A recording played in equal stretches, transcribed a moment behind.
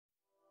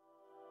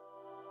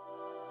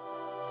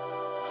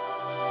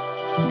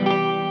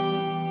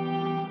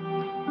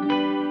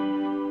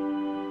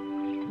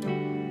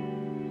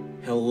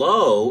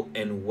Hello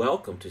and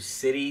welcome to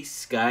City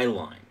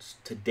Skylines.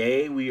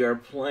 Today we are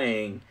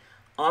playing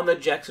on the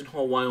Jackson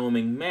Hole,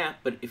 Wyoming map,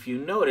 but if you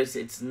notice,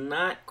 it's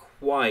not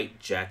quite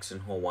Jackson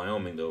Hole,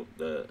 Wyoming,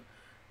 the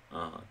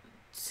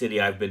city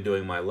I've been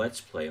doing my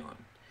Let's Play on.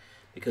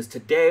 Because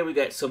today we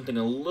got something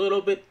a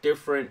little bit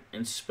different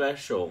and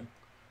special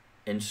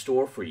in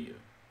store for you.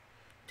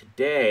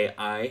 Today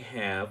I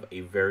have a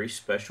very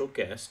special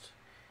guest.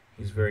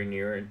 He's very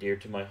near and dear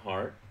to my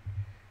heart.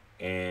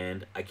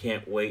 And I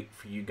can't wait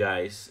for you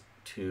guys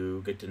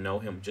to get to know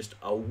him just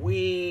a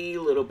wee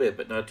little bit,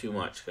 but not too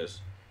much,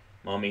 because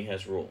Mommy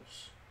has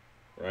rules,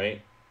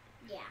 right?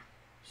 Yeah.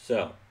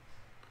 So,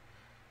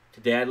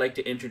 today I'd like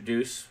to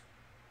introduce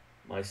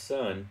my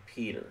son,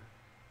 Peter.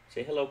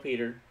 Say hello,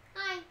 Peter.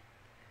 Hi.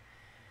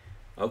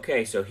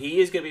 Okay, so he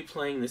is going to be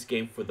playing this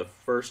game for the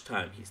first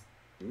time. He's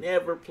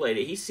never played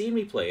it. He's seen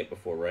me play it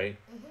before, right?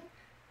 Mm-hmm.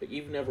 But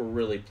you've never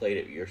really played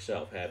it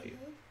yourself, have you?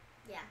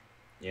 Yeah.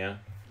 Yeah?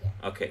 Yeah.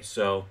 Okay,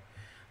 so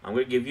I'm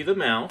going to give you the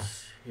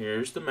mouse.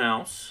 Here's the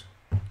mouse.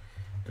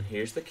 And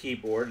here's the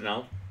keyboard. And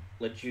I'll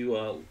let you,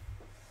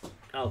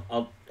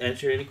 I'll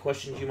answer any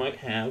questions you might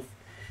have.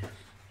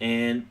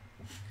 And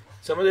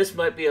some of this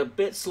might be a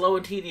bit slow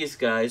and tedious,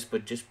 guys,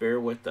 but just bear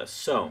with us.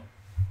 So,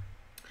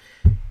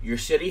 your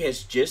city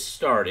has just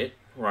started,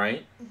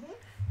 right? Mm-hmm.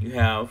 You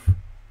have,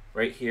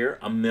 right here,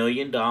 $1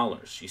 million.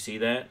 You see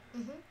that?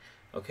 Mm-hmm.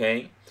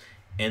 Okay?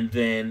 And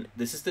then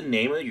this is the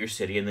name of your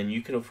city, and then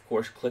you can, of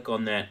course, click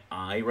on that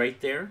I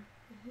right there,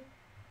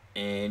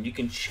 and you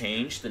can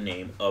change the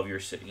name of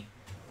your city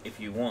if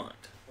you want.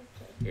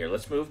 Okay. Here,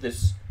 let's move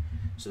this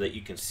so that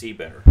you can see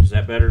better. Is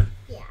that better?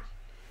 Yeah.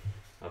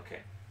 Okay.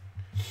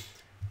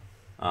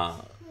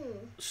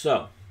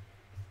 So,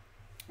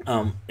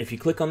 if you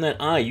click on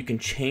that I, you can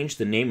change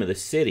the name of the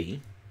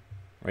city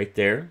right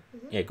there.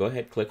 Mm-hmm. Yeah, go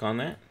ahead, click on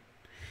that,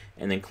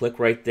 and then click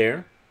right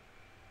there.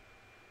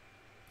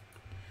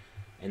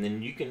 And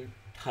then you can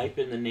type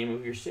in the name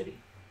of your city.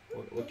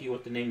 What do you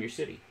want to name your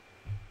city?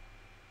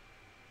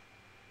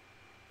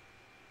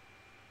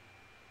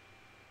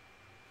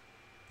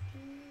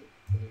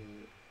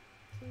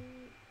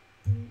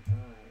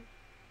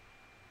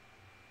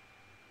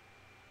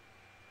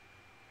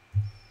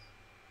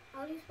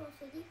 How do you spell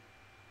city?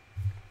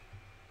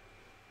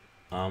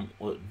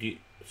 Well,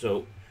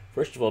 so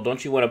first of all,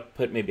 don't you want to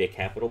put maybe a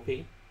capital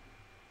P?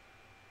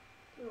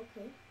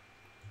 Okay.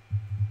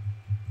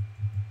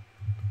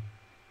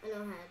 I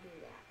know how to do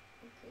that.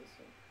 Okay,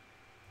 so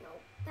no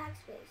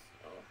backspace.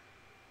 Oh,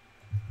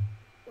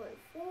 1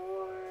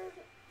 forward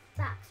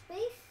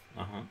backspace.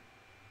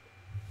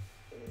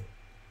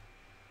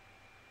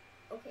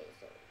 Okay,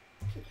 so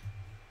P.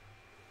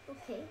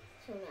 Okay,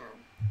 so now.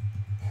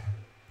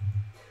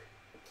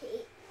 Okay,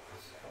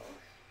 so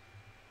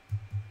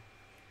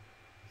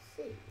C.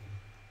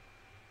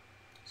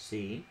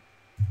 C.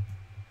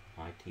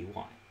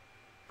 I-T-Y.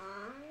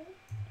 I-T-Y.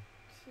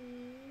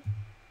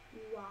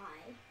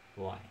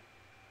 Y.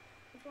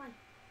 Which one?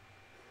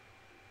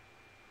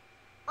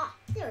 Ah,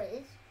 there it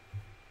is.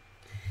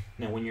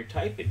 Now, when you're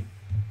typing,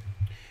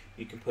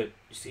 you can put,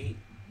 see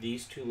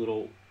these two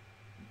little,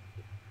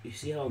 you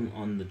see how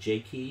on the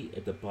J key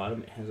at the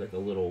bottom it has like a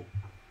little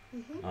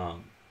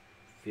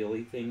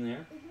feely thing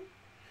there? Mm-hmm.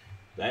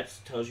 That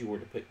tells you where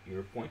to put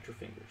your pointer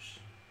fingers.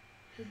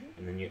 Mm-hmm.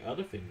 And then your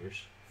other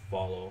fingers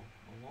follow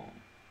along.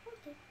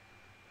 Okay.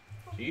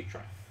 So you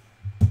try.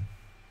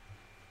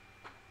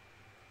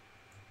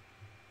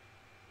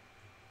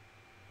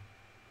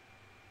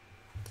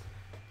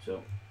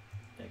 So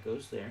that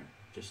goes there,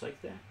 just like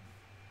that.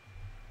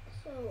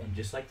 So and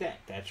just like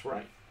that. That's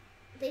right.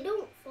 They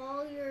don't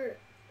follow your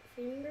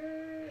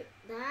finger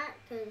that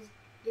because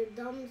your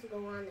thumbs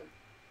go on the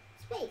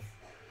space.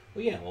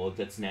 Well, yeah. Well,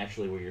 that's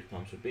naturally where your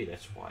thumbs would be.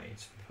 That's why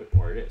it's put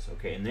where it is.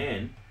 Okay, and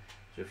then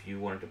so if you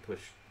wanted to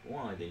push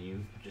Y, then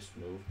you just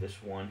move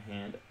this one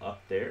hand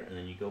up there, and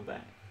then you go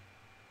back.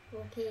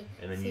 Okay.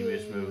 And then you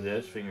just move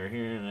this finger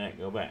here and that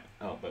go back.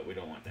 Oh, but we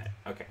don't want that.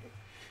 Okay.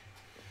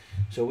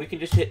 So we can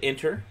just hit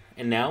enter,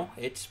 and now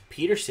it's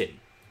Peter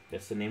City.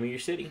 That's the name of your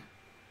city.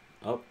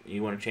 Oh,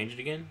 you want to change it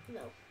again?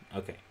 No.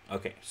 Okay.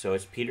 Okay. So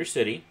it's Peter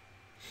City.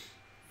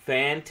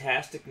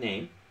 Fantastic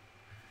name.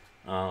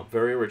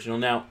 Very original.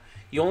 Now,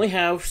 you only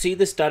have, see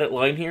this dotted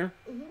line here?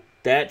 Mm-hmm.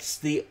 That's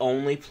the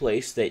only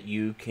place that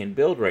you can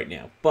build right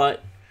now.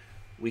 But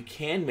we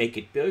can make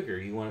it bigger.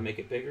 You want to make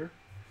it bigger?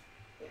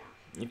 Yeah.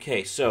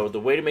 Okay, so the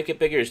way to make it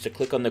bigger is to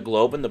click on the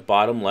globe in the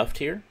bottom left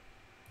here.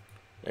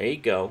 There you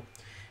go.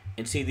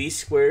 And see these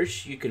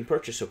squares you can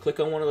purchase. So click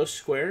on one of those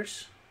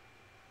squares.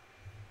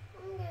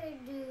 I'm going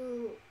to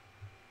do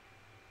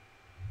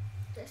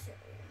this area.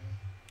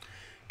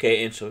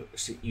 Okay, and so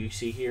you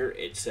see here,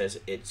 it says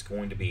it's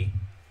going to be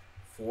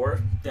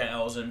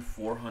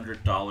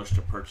 $4,400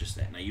 to purchase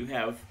that. Now you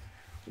have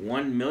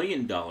 $1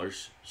 million,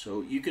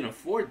 so you can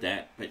afford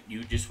that, but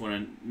you just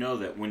want to know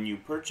that when you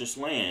purchase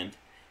land,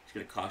 it's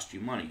going to cost you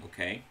money,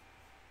 okay?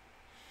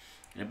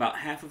 And about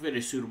half of it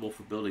is suitable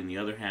for building. The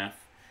other half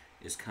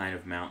is kind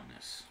of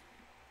mountainous.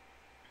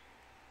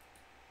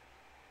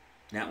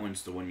 That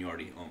one's the one you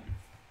already own.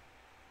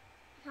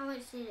 How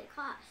much did it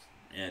cost?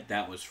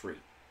 That was free.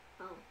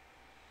 Oh.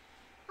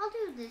 I'll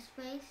do this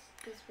space.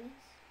 This space.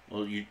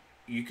 Well,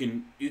 you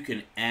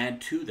can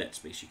add to that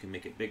space. You can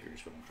make it bigger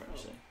is what I'm trying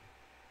to say.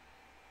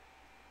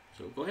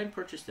 So go ahead and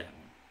purchase that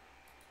one.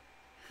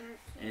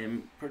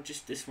 And purchase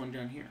this one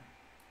down here.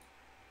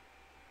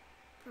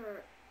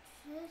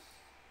 Purchase.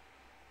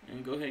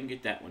 And go ahead and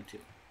get that one too.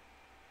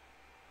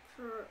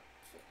 Purchase.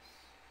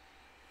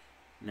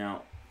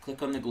 Now,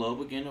 click on the globe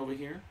again over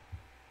here.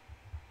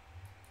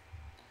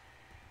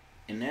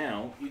 And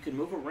now you can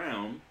move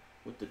around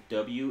with the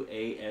W,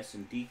 A, S,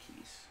 and D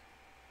keys.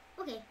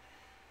 Okay.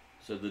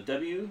 So the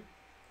W,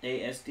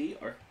 A, S, D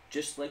are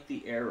just like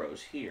the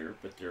arrows here,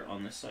 but they're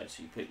on this side.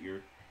 So you put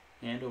your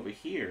hand over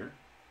here,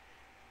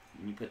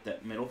 and you put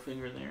that middle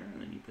finger there,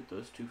 and then you put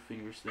those two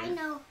fingers there. I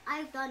know.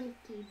 I've done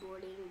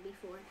keyboarding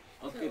before.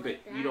 Okay, so but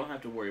like you don't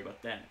have to worry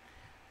about that.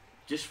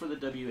 Just for the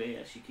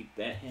WAS, you keep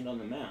that hand on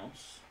the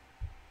mouse,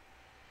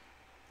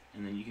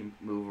 and then you can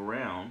move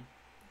around,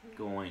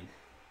 going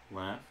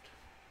left,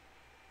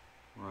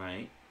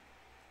 right,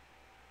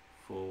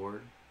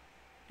 forward,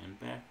 and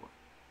backward.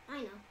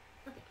 I know.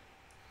 Okay.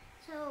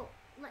 So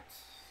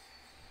let's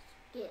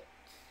get.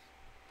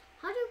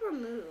 How do you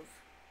remove?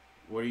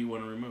 What do you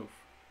want to remove?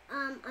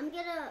 I'm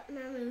gonna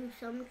remove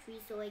some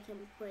trees so I can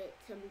put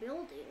some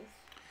buildings.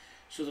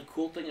 So the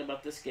cool thing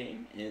about this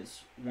game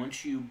is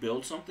once you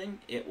build something,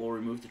 it will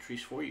remove the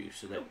trees for you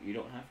so that you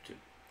don't have to.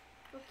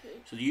 Okay.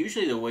 So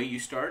usually the way you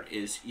start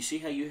is, you see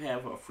how you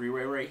have a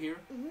freeway right here?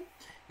 Mm-hmm.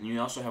 And you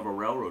also have a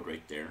railroad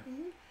right there.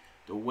 Mm-hmm.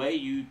 The way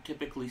you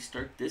typically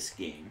start this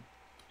game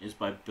is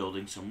by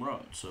building some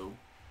roads. So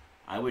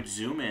I would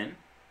zoom in,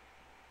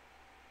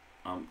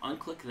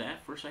 unclick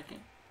that for a second.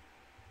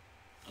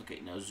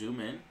 Okay, now zoom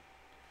in.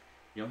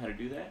 You know how to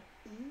do that?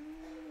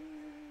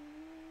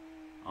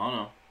 Oh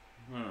no.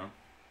 No.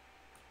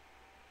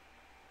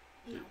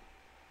 No.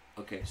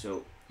 Okay,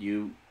 so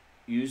you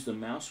use the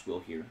mouse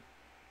wheel here.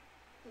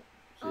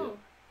 Oh,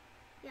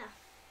 yeah.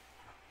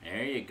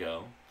 There you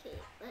go. Okay,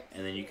 let's.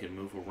 And then you can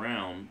move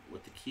around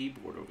with the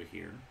keyboard over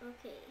here.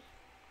 Okay.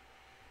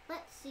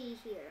 Let's see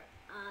here.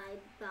 I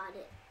got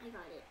it.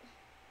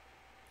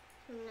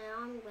 So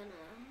now I'm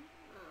gonna.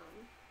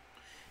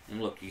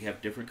 And look, you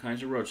have different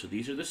kinds of roads. So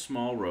these are the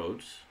small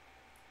roads.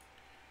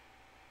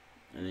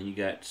 And then you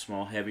got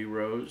small heavy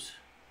roads.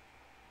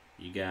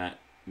 You got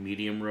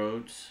medium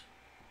roads,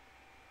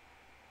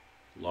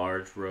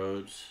 large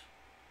roads,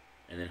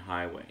 and then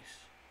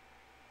highways.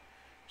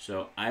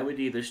 So I would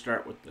either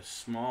start with the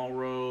small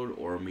road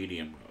or a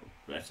medium road.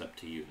 That's up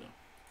to you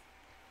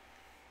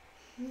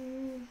though.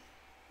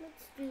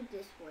 Let's do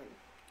this one.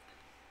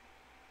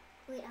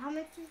 Wait, how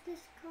much does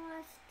this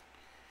cost?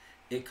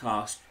 It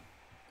costs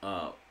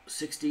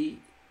 60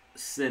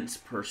 cents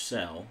per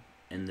cell,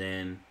 and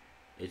then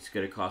it's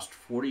going to cost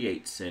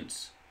 48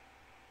 cents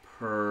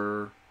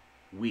per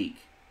week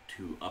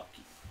to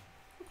upkeep.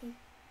 Okay.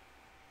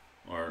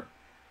 Or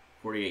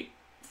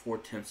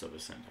 4/10 of a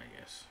cent, I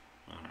guess.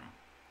 I don't know.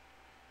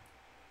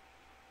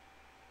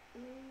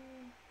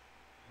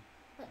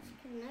 Let's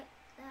connect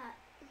that.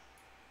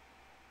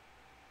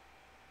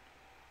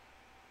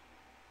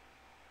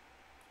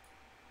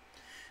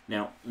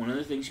 Now, one of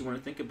the things you want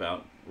to think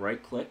about,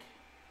 right click,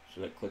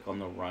 so that click on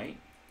the right,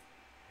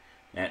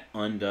 that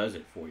undoes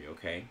it for you,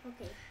 okay?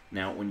 Okay.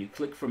 Now, when you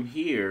click from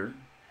here,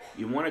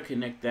 you want to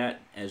connect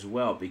that as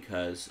well,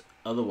 because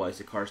otherwise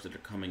the cars that are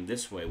coming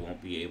this way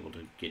won't be able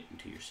to get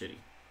into your city.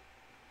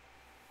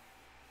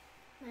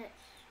 Let's.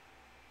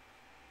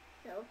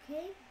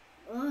 Okay.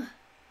 Ugh.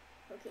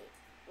 Okay.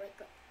 Right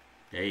click.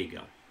 There you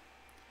go.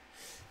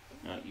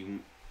 Now you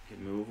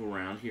can move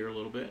around here a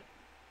little bit.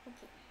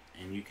 Okay.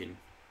 And you can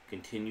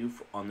continue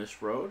on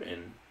this road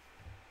and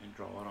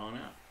draw it on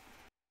out.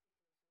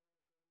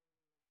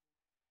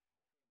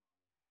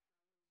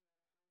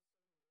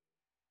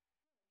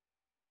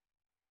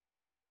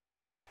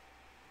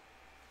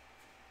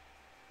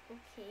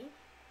 Okay.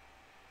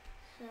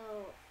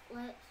 So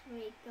let's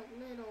make a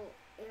little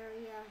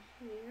area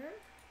here.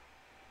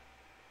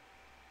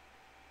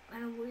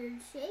 A weird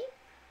shape.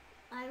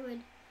 I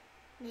would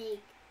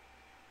make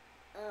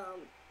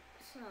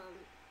some.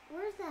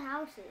 Where's the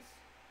houses?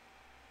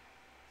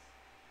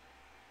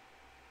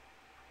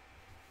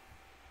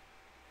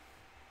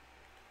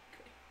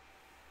 Okay.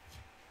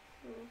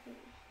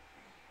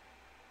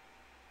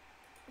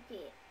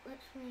 Okay,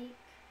 let's make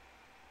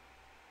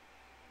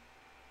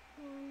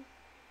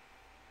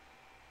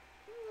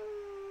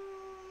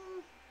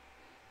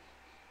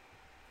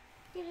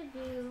gonna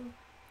do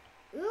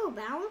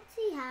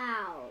bouncy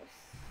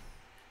house.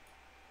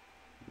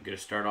 We're gonna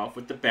start off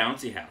with the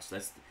bouncy house.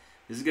 This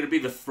is gonna be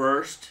the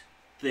first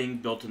thing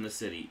built in the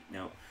city.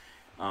 Now,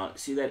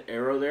 see that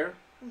arrow there?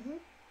 Mhm.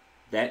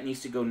 That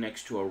needs to go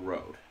next to a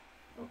road.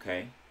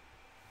 Okay.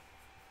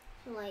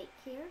 So like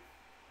here?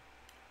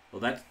 Well,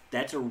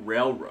 that's a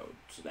railroad.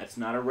 So that's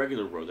not a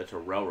regular road. That's a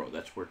railroad.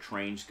 That's where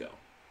trains go.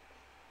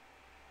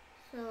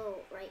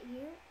 So right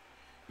here?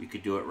 You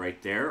could do it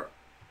right there.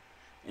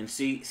 And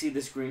see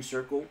this green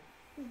circle?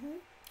 Mhm.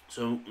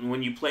 So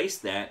when you place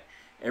that,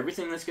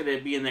 everything that's going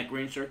to be in that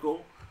green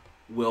circle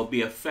will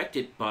be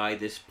affected by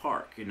this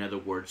park. In other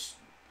words,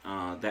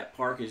 that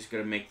park is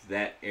going to make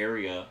that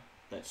area,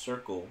 that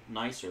circle,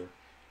 nicer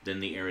than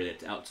the area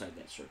that's outside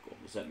that circle.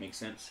 Does that make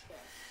sense? Yes.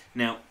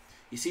 Now,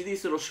 you see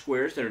these little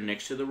squares that are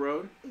next to the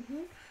road?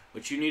 Mhm.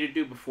 What you need to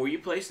do before you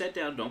place that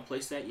down, don't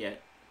place that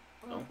yet.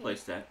 Okay. Don't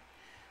place that.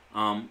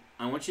 I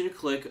want you to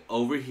click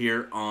over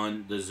here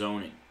on the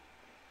zoning.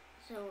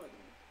 So.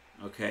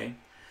 Okay?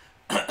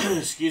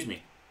 Excuse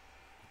me.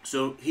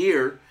 So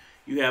here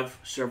you have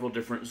several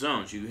different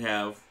zones. You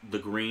have the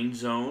green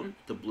zone,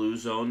 the blue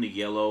zone, the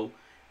yellow,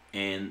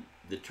 and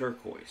the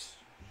turquoise.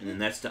 And then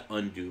that's the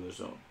undo a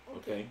zone.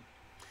 Okay?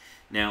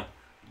 Now,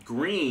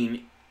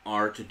 green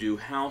are to do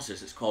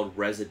houses. It's called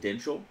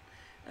residential.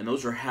 And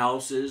those are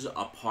houses,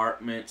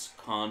 apartments,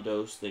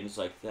 condos, things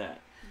like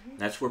that. Mhm.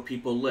 That's where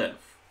people live.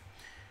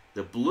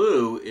 The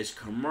blue is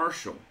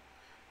commercial.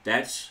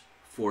 That's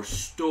for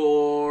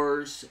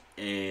stores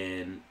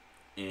and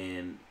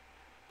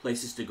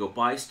places to go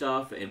buy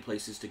stuff and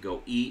places to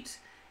go eat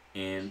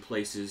and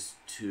places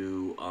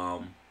to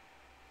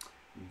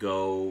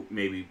go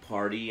maybe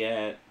party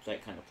at,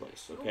 that kind of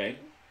place. Okay?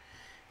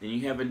 Then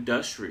you have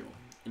industrial.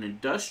 And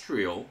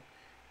industrial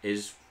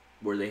is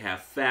where they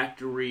have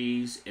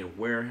factories and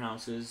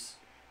warehouses.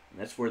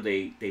 And that's where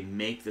they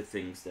make the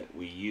things that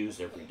we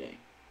use every day.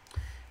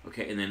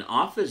 Okay, and then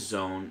office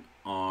zone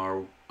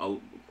are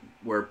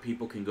where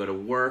people can go to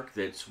work.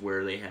 That's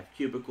where they have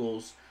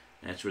cubicles.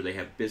 That's where they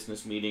have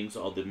business meetings.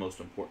 All the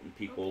most important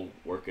people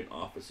work in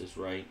offices,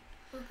 right?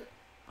 Okay.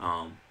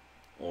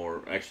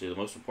 Or actually, the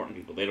most important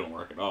people, they don't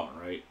work at all,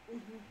 right?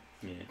 Mhm.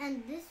 Yeah.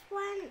 And this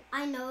one,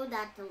 I know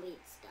that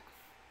deletes stuff.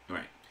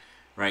 Right.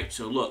 Right.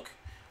 So look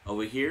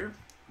over here.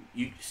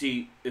 You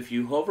see, if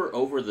you hover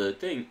over the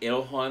thing,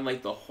 it'll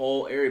highlight the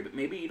whole area. But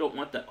maybe you don't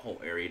want that whole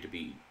area to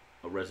be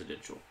a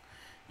residential.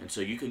 And so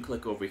you can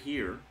click over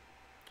here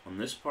on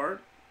this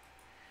part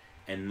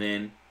and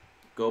then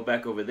go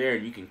back over there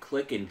and you can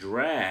click and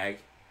drag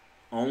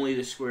only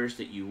the squares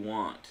that you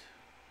want.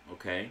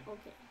 Okay?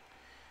 Okay.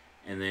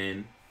 And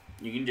then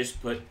you can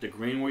just put the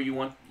green where you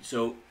want.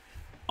 So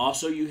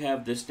also you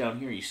have this down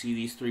here. You see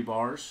these 3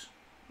 bars?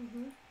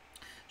 Mhm.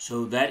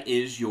 So that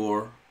is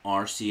your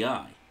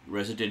RCI,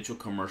 Residential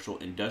Commercial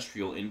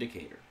Industrial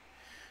Indicator.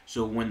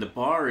 So when the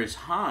bar is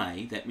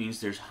high, that means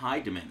there's high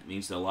demand. That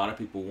means that a lot of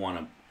people want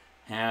to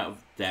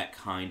have that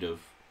kind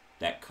of,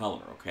 that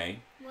color,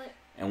 okay? What?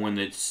 And when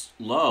it's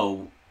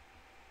low,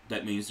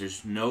 that means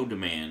there's no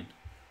demand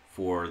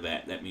for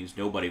that. That means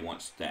nobody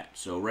wants that.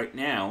 So right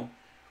now,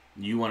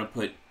 you want to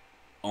put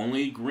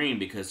only green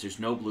because there's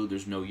no blue,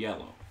 there's no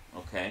yellow,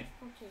 okay?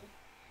 Okay.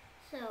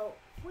 So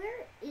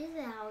where is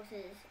the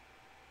houses?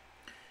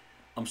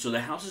 So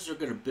the houses are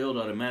going to build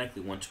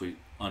automatically once we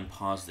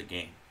unpause the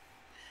game.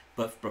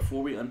 But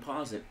before we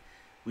unpause it,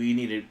 we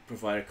need to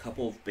provide a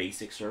couple of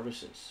basic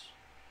services.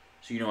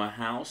 So, a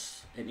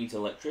house, it needs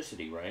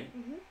electricity, right?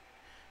 Mhm.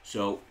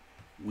 So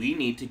we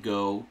need to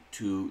go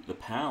to the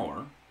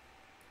power,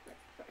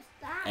 Press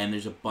that. and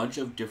there's a bunch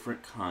of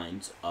different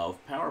kinds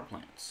of power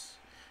plants.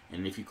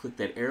 And if you click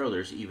that arrow,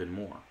 there's even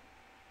more.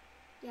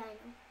 Yeah, I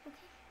know. Okay.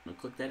 Now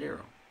click that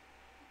arrow.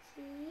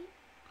 See?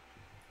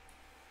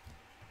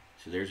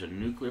 So there's a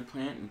nuclear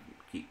plant, and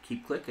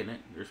keep clicking it.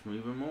 There's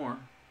even more.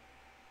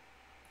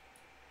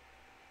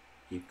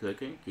 Keep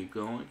clicking, keep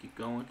going, keep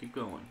going, keep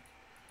going.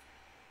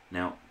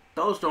 Now,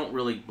 those don't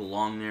really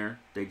belong there.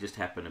 They just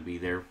happen to be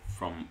there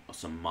from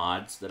some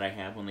mods that I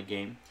have on the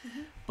game.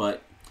 Mhm.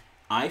 But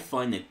I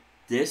find that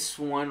this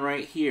one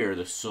right here,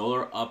 the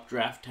solar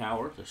updraft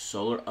tower,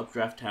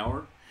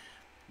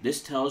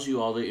 this tells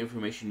you all the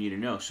information you need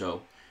to know.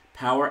 So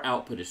power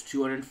output is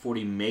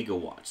 240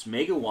 megawatts.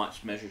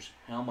 Megawatts measures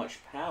how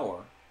much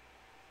power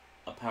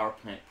a power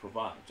plant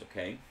provides,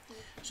 okay?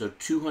 So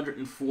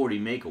 240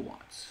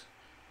 megawatts.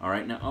 All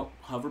right, now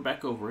hover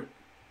back over it.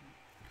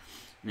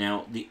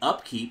 Now, the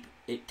upkeep,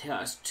 it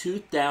costs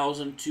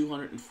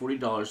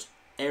 $2,240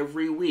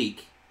 every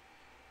week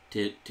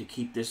to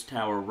keep this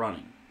tower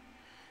running.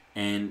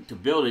 And to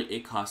build it,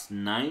 it costs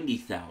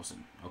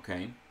 $90,000,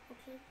 okay?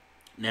 Okay.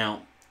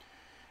 Now,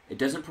 it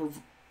doesn't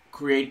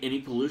create any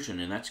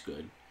pollution, and that's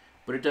good.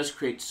 But it does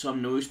create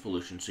some noise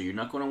pollution, so you're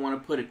not going to want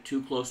to put it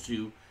too close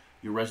to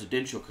your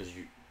residential because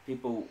you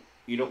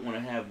don't want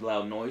to have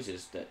loud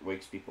noises that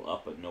wakes people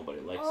up, but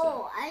nobody likes that.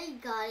 Oh, I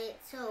got it.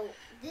 So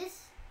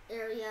this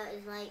area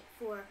is like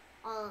for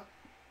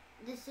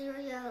this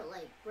area,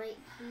 like right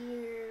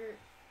here,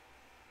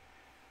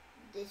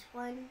 this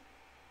one,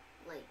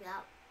 like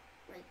that,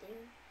 right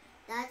there.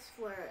 That's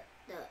for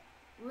the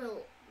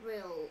real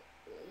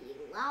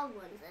loud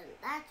ones, and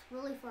that's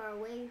really far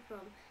away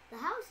from the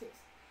houses.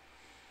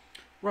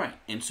 Right,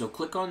 and so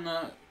click on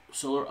the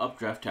solar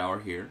updraft tower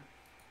here,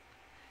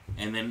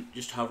 and then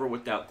just hover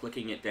without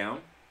clicking it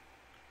down.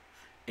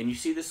 And you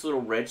see this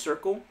little red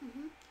circle?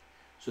 Mm-hmm.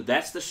 So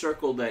that's the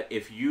circle that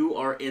if you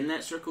are in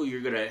that circle,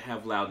 you're going to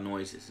have loud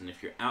noises. And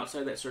if you're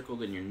outside that circle,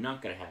 then you're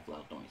not going to have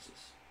loud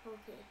noises.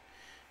 Okay.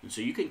 And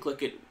so you can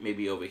click it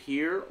maybe over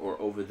here or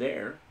over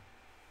there.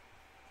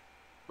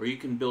 Or you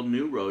can build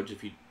new roads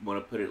if you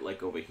want to put it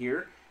like over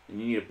here. And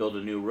you need to build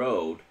a new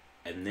road,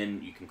 and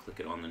then you can click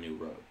it on the new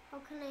road. How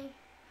can I?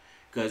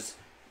 Because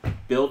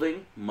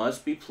building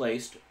must be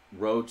placed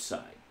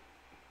roadside.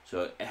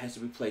 So it has to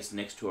be placed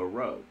next to a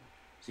road.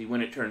 See,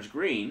 when it turns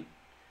green,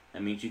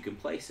 that means you can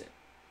place it.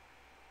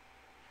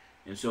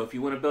 And so if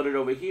you want to build it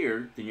over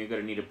here, then you're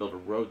going to need to build a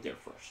road there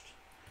first.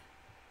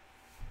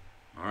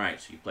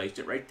 Alright, so you placed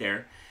it right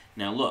there.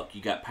 Now look,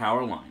 you got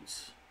power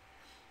lines.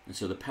 And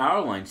so the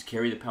power lines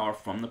carry the power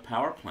from the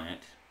power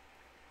plant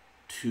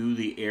to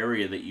the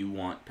area that you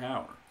want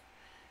power.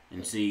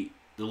 And see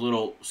the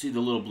little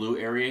blue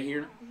area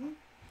here? Mm-hmm.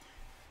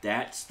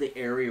 That's the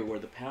area where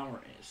the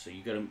power is. So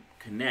you got to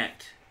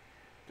connect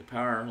the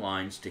power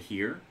lines to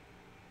here,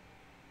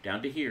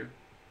 down to here.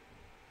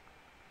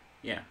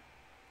 Yeah,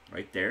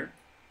 right there.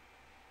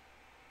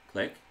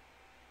 Click.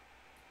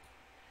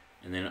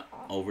 And then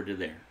over to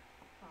there.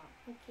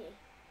 Okay.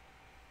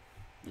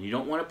 And you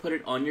don't want to put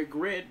it on your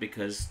grid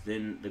because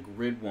then the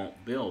grid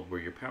won't build where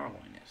your power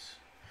line is.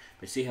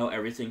 But see how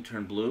everything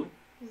turned blue?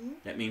 Mm-hmm.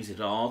 That means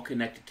it's all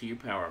connected to your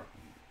power.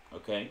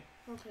 Okay?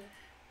 Okay.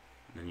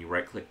 And then you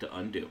right click to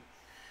undo.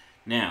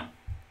 Now,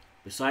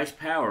 besides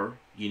power,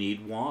 you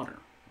need water.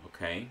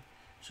 Okay?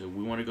 So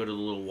we want to go to the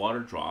little water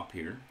drop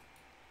here.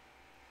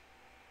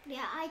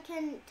 Yeah, I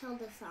can tell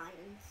the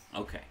signs.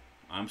 Okay.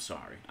 I'm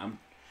sorry.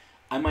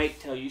 I might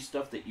tell you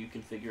stuff that you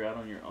can figure out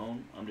on your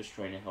own. I'm just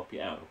trying to help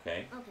you out,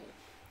 okay? Okay.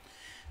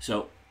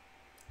 So,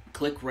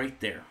 click right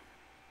there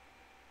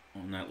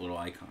on that little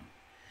icon.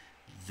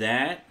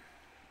 That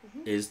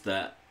is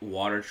the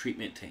water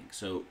treatment tank.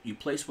 So, you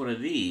place one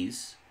of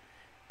these,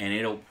 and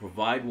it'll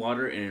provide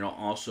water, and it'll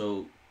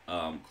also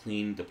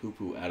clean the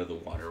poo-poo out of the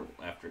water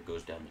after it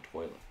goes down the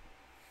toilet.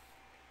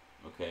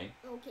 Okay?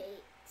 Okay.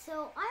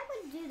 So, I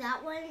would do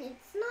that one.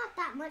 It's not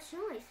that much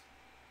noise.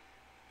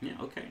 Yeah,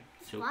 okay.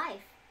 It's So, 5.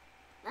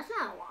 That's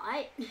not a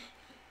lot.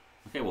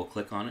 okay, we'll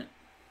click on it.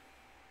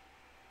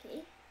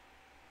 Okay.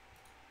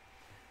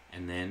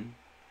 And then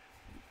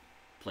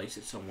place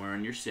it somewhere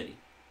in your city.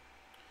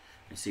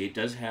 And see, it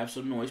does have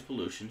some noise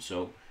pollution,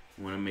 so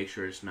you want to make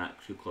sure it's not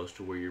too close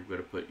to where you're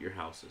going to put your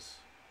houses.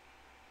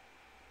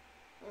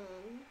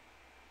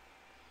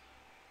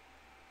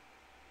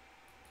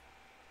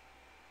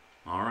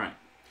 All right.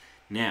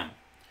 Now,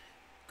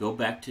 go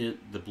back to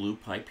the blue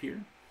pipe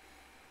here.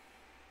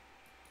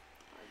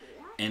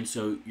 And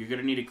so you're going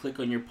to need to click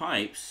on your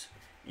pipes,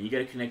 and you got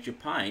to connect your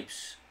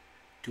pipes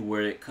to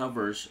where it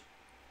covers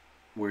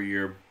where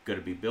you're going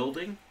to be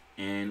building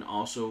and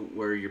also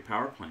where your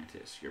power plant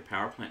is. Your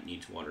power plant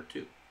needs water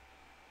too.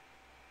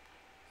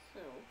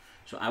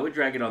 So I would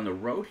drag it on the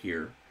road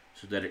here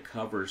so that it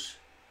covers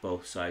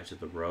both sides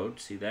of the road.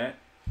 See that?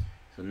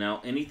 So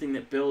now anything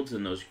that builds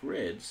in those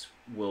grids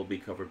will be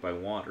covered by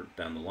water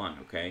down the line,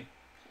 okay?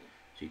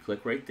 So you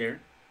click right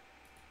there,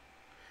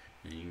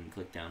 and you can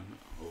click down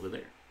over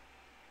there.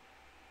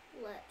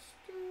 Let's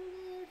do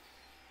this.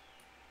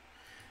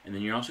 And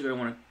then you're also going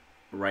to want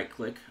to right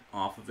click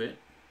off of it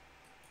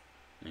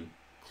and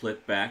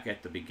click back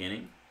at the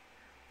beginning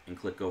and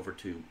click over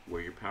to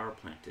where your power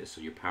plant is.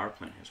 So your power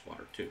plant has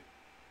water too.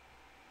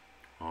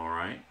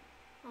 Alright?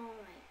 Alright.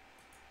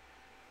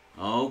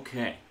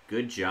 Okay,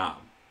 good job.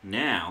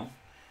 Now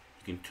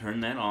you can turn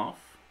that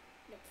off.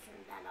 Let's turn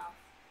that off.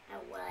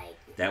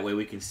 That way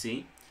we can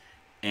see.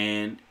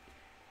 And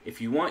if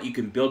you want, you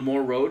can build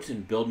more roads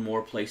and build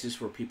more places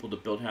for people to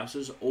build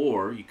houses,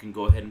 or you can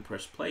go ahead and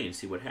press play and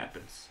see what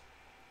happens.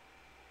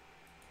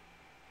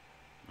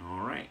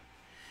 Alright.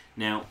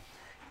 Now,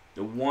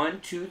 the 1,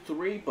 2,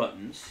 3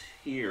 buttons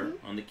here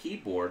on the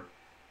keyboard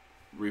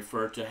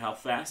refer to how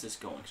fast it's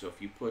going. So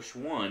if you push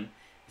 1,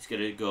 it's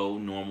going to go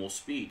normal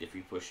speed. If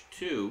you push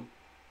 2,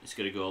 it's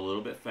going to go a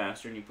little bit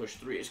faster, and you push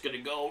 3, it's going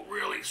to go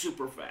really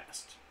super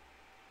fast.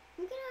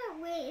 I'm going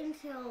to wait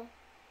until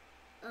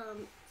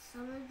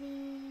some of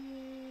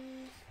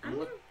these... And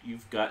look,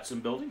 you've got some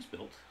buildings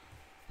built.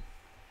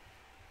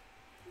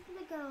 I'm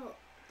going to go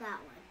that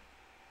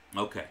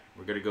one. Okay,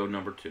 we're going to go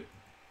number 2.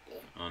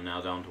 Yeah.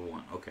 Now down to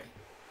 1. Okay.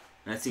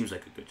 That seems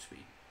like a good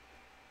speed.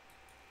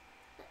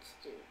 Let's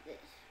do this.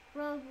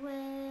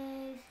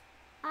 Roadways.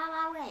 Out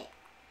of my way.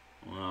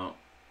 Well,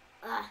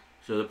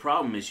 so the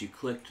problem is you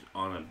clicked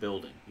on a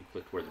building. You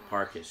clicked where the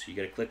park is. So you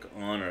got to click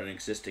on an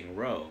existing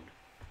road.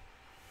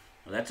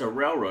 Well, that's a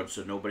railroad,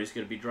 so nobody's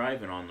going to be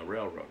driving on the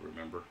railroad,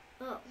 remember?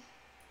 Oh,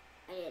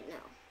 I didn't know.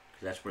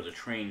 Because that's where the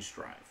trains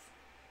drive.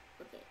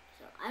 Okay,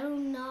 so I do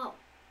not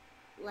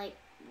like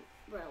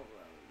railroads.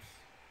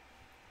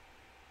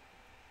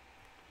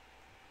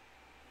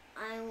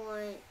 I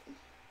want...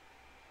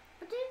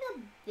 What do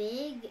the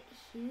big,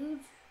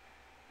 huge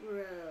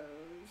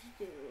roads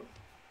do?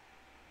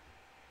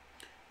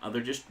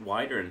 They're just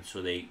wider, and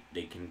so they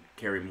can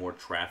carry more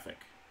traffic.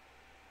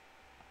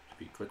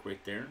 If you click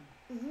right there,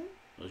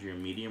 those are your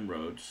medium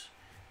roads.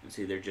 And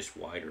see, they're just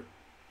wider.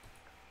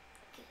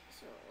 Okay,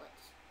 so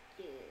let's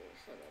do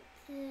something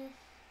like this.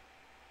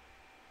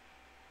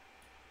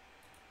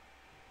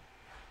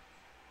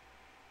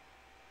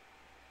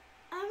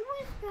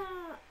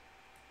 gonna.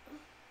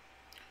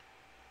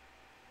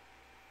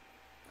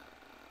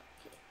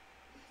 Okay.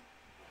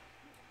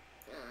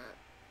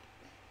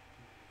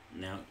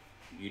 Now,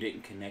 you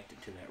didn't connect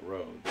it to that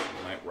road.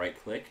 You might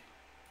right click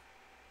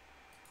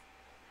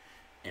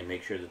and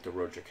make sure that the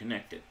roads are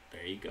connected.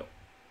 There you go.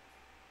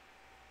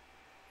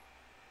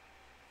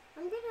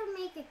 I'm gonna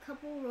make a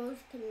couple roads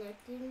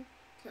connecting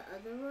to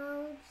other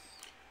roads.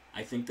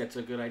 I think that's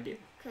a good idea.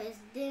 Because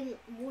then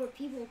more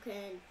people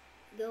can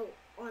go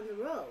on the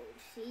road.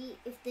 See,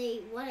 if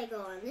they want to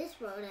go on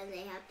this road and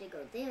they have to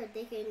go there,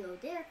 they can go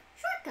there.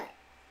 Shortcut.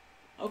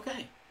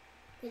 Okay.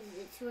 Because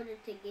it's sort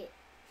of to get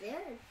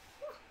there.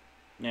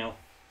 Now,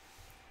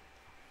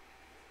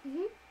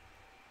 Mhm.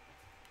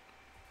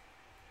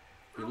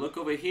 if you look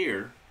over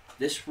here,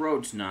 this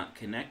road's not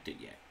connected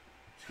yet.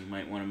 So you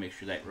might want to make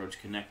sure that road's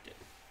connected.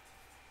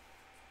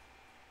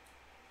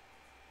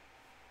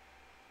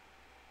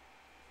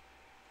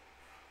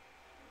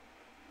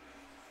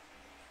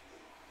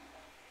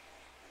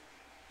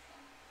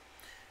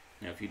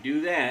 Now, if you do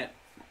that,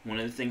 one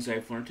of the things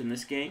I've learned in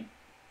this game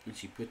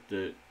is you put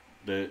the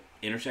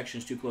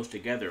intersections too close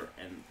together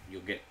and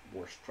you'll get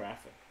worse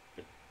traffic.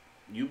 But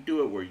you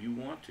do it where you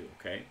want to,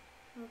 okay?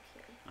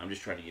 Okay. I'm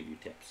just trying to give you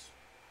tips.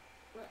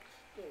 Let's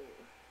do.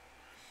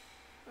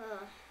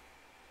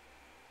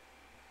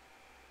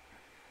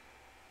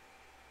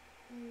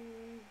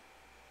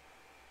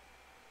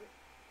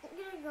 I'm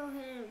gonna go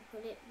ahead and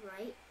put it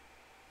right.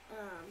 You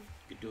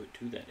could do it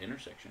to that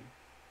intersection.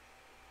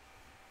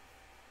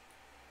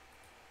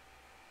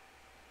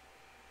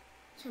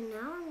 So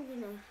now I'm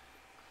gonna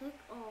click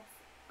off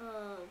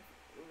of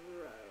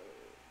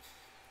roads.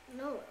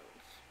 No roads.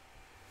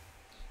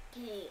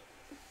 Okay.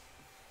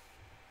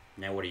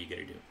 Now what are you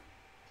going to do?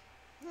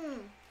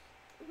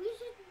 We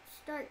should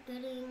start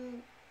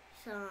getting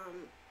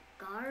some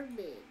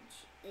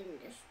garbage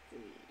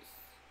industries.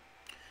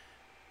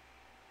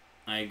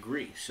 I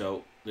agree.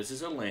 So this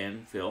is a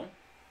landfill,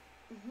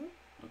 Mhm.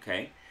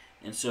 okay?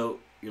 And so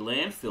your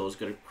landfill is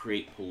going to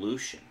create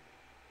pollution,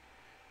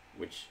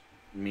 which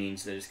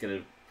means that it's going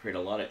to create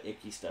a lot of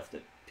icky stuff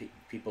that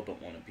people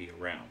don't want to be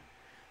around.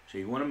 So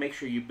you want to make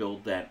sure you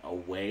build that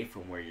away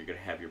from where you're going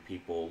to have your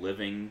people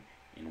living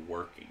and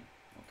working,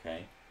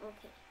 okay?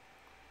 Okay.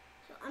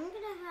 So I'm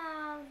gonna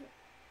have.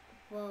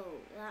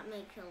 Whoa, that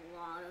makes a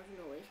lot of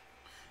noise.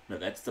 No,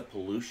 that's the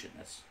pollution.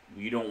 That's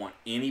you don't want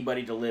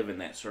anybody to live in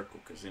that circle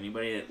because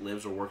anybody that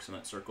lives or works in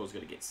that circle is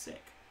going to get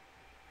sick.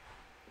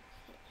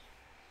 Okay.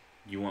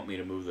 You want me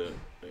to move the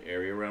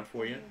area around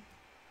for you?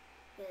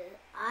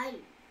 I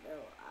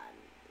know I'm.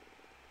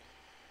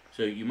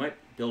 So you might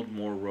build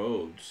more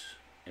roads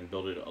and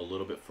build it a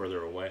little bit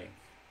further away.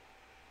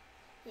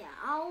 Yeah,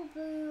 I'll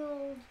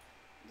build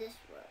this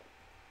road.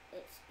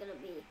 It's gonna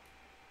be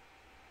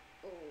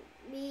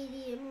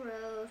medium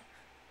road,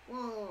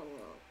 long.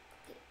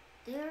 Okay,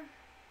 there.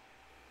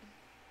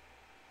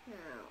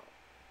 Now.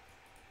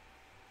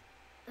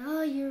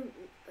 Oh,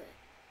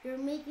 you're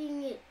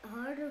making it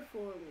harder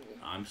for me.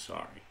 I'm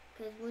sorry.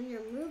 Because when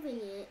you're moving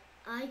it,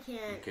 I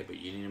can't. Okay, but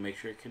you need to make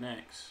sure it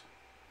connects.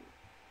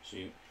 So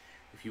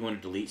if you want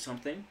to delete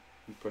something,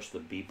 you push the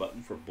B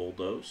button for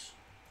bulldoze.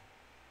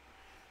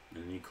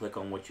 And then you click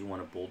on what you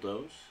want to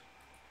bulldoze.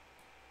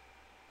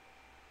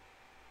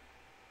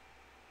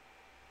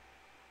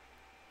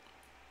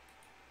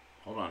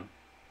 Hold on.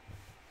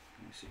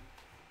 Let me see.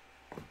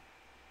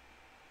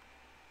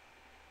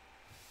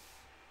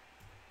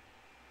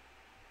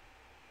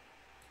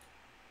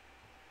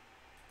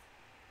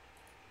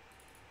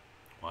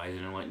 Why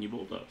isn't it letting you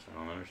bulldoze? I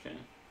don't understand.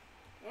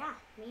 Yeah,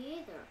 me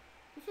either.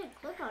 You should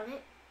click on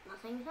it.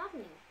 Nothing's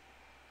happening.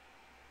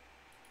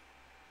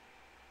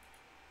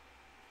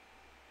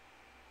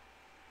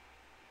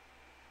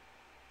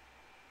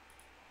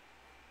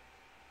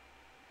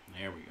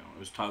 There we go. It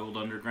was toggled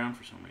underground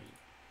for some reason.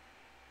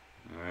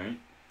 Alright.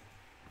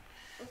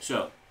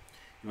 So,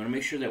 you want to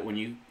make sure that when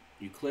you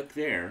click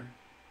there,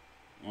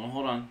 well,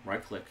 hold on,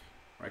 right click.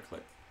 You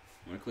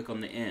want to click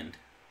on the end.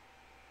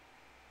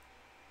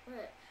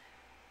 What?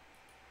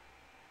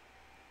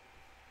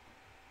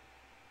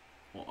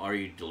 Well, are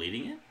you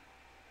deleting it?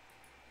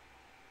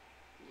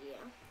 Yeah,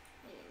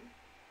 I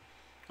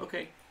am.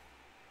 Okay.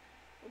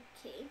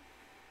 Okay.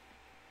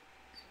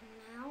 So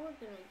now we're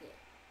gonna get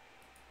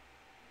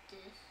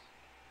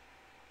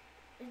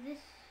this. Is this?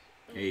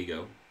 There you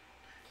go.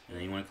 And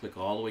then you want to click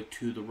all the way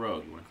to the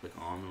road. You want to click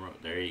on the road.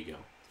 There you go.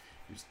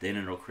 And then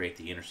it'll create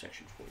the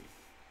intersection for you.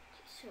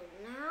 So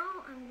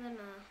now I'm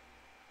gonna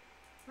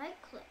right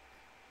click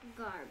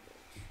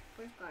garbage.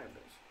 Where's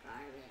garbage?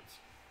 Garbage.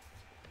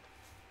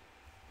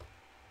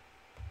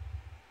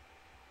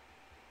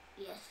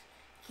 Yes,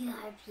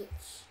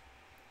 garbage.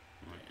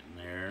 Alright, and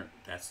there,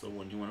 that's the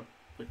one you want to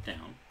put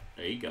down.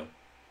 There you go.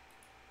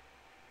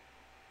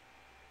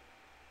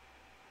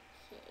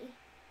 Okay.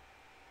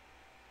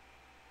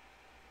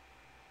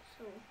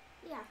 So,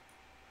 yeah.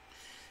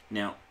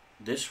 Now,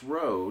 this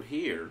road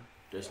here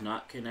does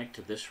not connect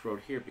to this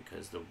road here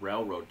because the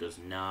railroad does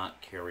not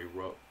carry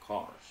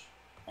cars,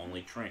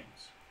 only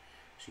trains.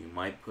 So you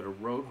might put a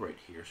road right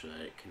here so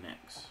that it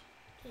connects.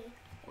 Okay.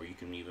 Or you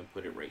can even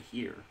put it right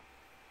here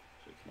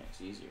so it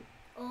connects easier.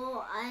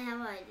 Oh, I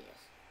have ideas.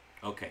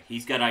 Okay,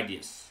 he's got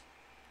ideas.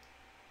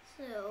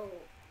 So,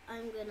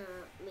 I'm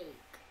gonna make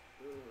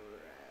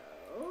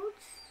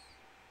roads.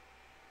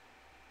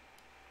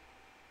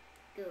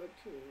 Go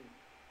to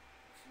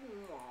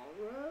small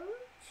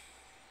roads.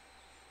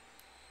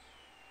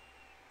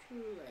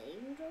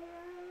 2-lane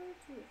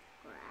roads with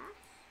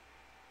grass.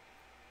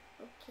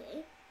 Okay.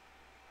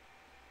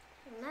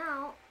 So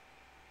now,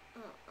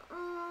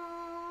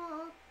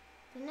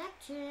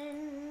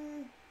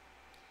 connection.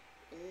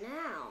 And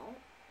now,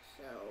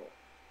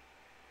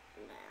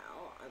 now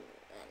I'm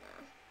gonna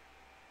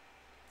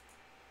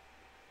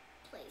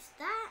place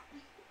that.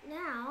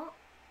 Now,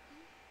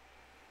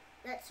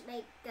 let's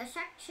make a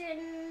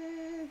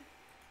section.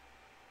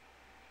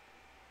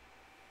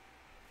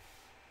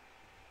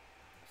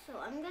 So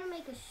I'm gonna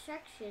make a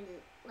section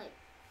like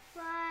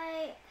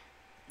right.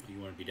 You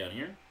want to be down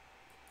here?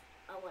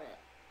 I wanna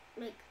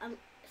make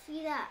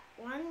see that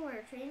one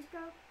where trains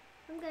go?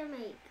 I'm gonna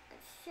make a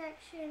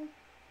section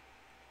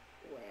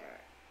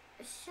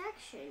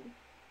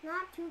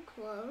not too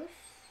close.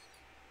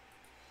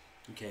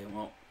 Okay,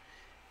 well,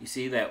 you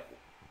see that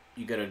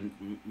you gotta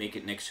make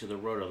it next to the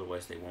road,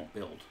 otherwise they won't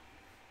build.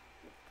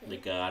 Okay. They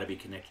gotta be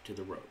connected to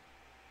the road.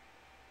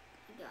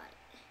 I got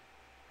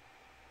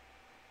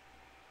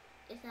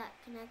it. Is that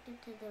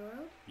connected to the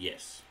road?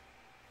 Yes.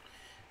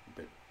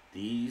 But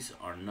these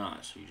are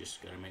not, so you just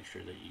gotta make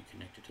sure that you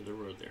connect it to the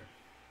road there.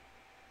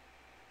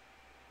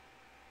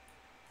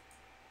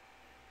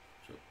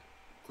 So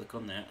click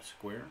on that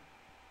square.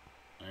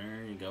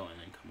 There you go, and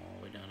then come all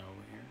the way down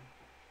over here.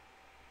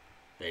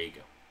 There you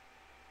go.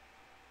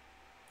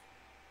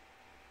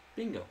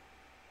 Bingo.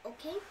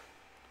 Okay.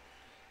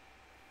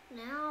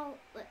 Now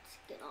let's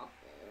get off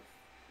of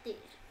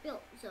these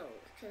built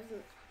zones,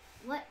 because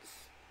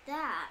what's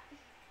that?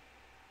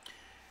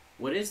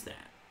 What is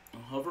that?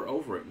 I'll hover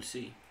over it and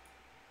see.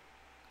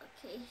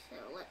 Okay, so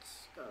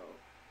let's go.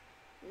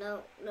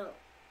 No.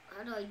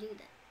 How do I do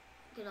that?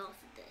 Get off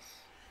of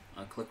this.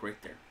 Click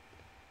right there.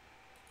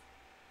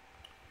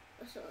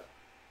 So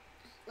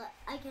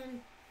I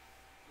can.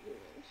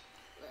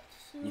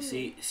 Let's zoom. You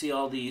see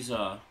all these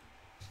you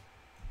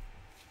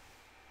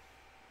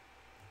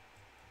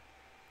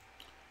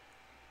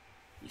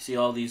see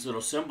all these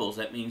little symbols.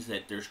 That means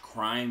that there's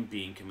crime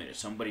being committed.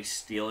 Somebody's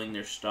stealing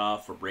their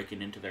stuff or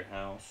breaking into their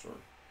house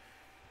or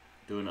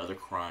doing other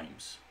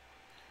crimes.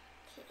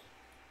 Okay.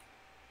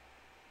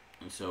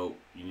 And so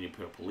you need to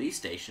put a police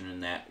station,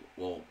 and that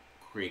will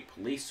create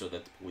police so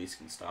that the police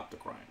can stop the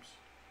crimes.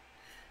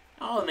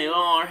 Oh, and they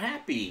all are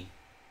happy.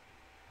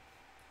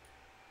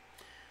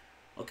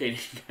 Okay, you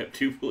have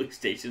 2 police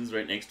stations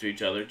right next to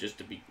each other just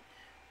to be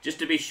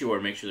sure.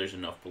 Make sure there's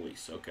enough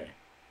police. Okay.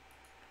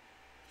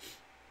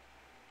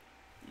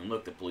 And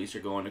look, the police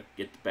are going to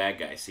get the bad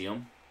guys. See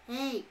them?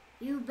 Hey,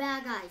 you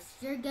bad guys!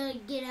 You're gonna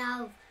get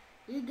out.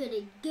 You're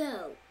gonna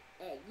go,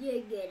 and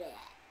you're gonna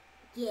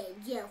get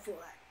in jail for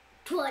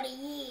 20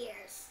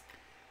 years.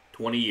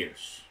 20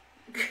 years.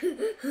 Let's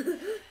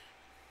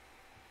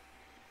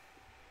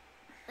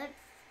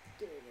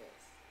do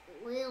this a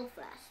little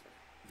faster.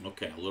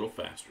 Okay, a little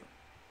faster.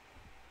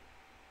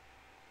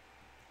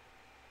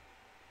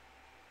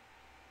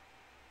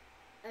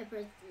 I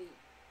press 3.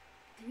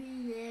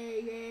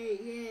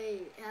 Yay.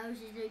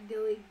 How's it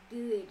going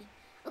good?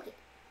 Okay.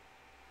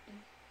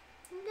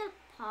 I'm gonna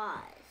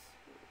pause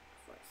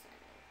for a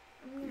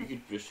second. You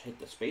could just hit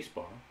the space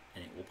bar,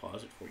 and it will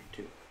pause it for you,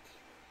 too.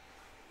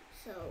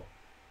 So,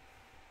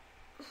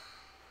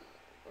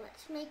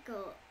 let's make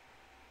a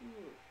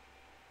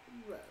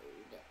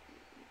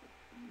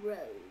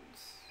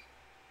roads.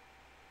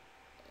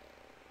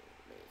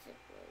 Basic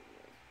road.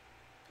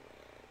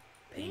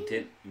 Paint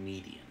it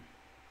median.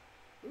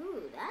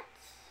 Ooh, that's.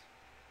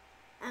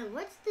 And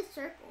what's the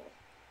circle?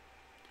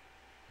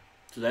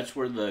 So that's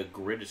where the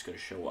grid is going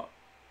to show up.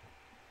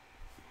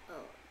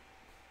 Oh,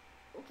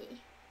 okay.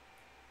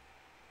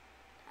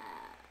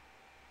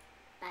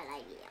 Bad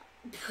idea.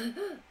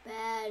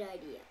 Bad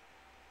idea.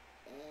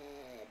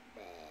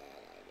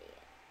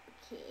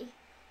 Okay.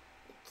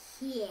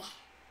 Yeah.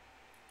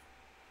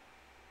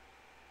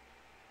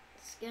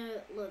 It's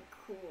gonna look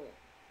cool.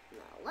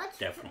 Now let's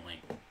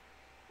Definitely.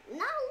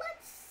 Now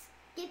let's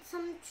get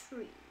some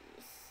trees.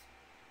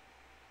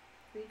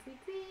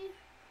 Tree.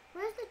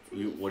 Where's the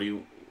tree? What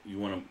do you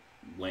want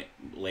to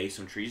lay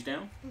some trees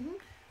down? Mhm.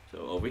 So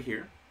over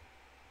here.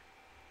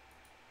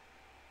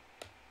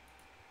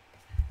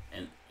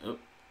 And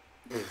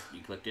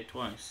you clicked it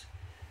twice,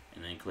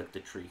 and then click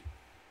the tree.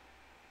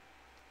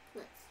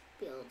 Let's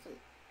build some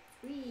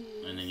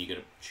trees. And then you got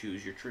to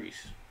choose your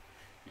trees,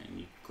 and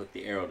you click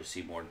the arrow to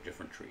see more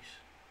different trees.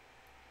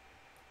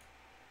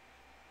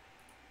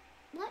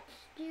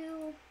 Let's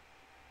do.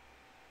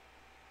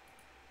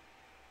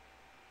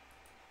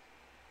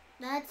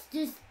 That's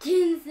just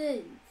 10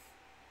 cents.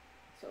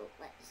 So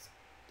let's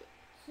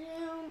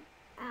zoom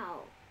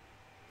out.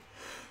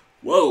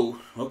 Whoa!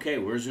 Okay,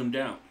 we're zoomed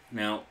out.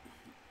 Now,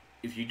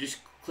 if you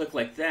just click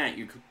like that,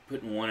 you're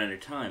putting one at a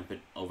time. But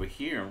over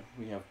here,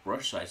 we have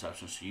brush size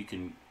options, so you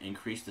can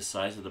increase the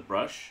size of the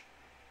brush,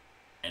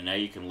 and now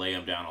you can lay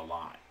them down a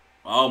lot.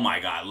 Oh my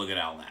God! Look at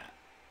all that.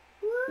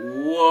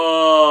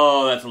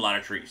 Whoa! That's a lot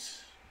of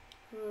trees.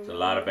 It's a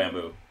lot of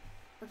bamboo.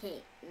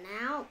 Okay,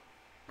 now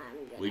I'm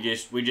gonna. We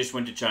just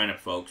went to China,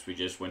 folks. We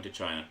just went to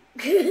China.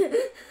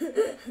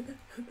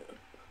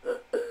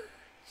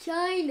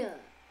 China.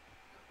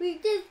 We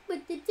just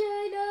went to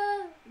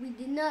China. We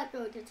did not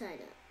go to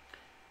China.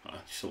 Oh,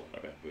 just a lot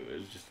of bamboo. It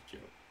was just a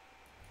joke.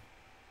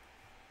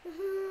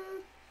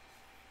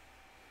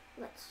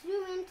 Let's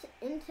zoom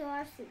into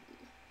our city.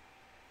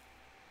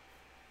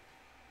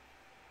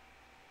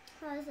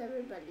 How's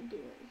everybody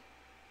doing?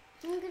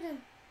 I'm gonna.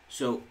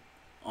 So,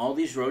 all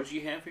these roads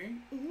you have here,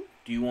 Mm-hmm.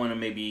 do you want to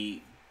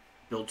maybe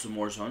build some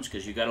more zones?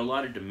 Because you got a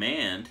lot of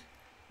demand.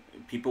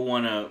 People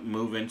want to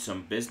move in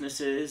some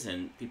businesses,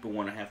 and people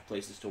want to have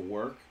places to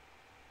work.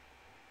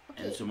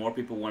 Okay. And so more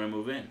people want to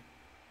move in.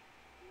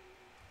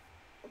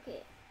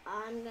 Okay,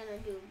 I'm gonna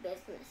do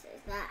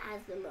businesses. That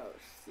has the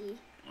most. See?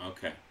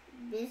 Okay.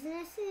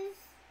 Businesses?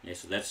 Yeah,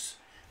 so that's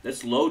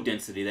low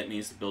density. That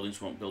means the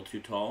buildings won't build too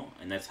tall.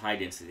 And that's high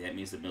density. That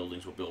means the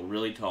buildings will build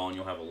really tall and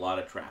you'll have a lot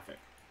of traffic.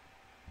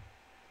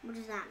 What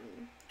does that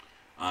mean?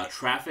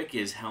 Traffic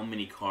is how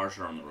many cars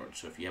are on the road.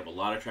 So if you have a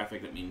lot of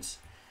traffic, that means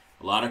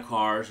a lot of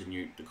cars, and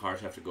the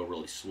cars have to go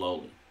really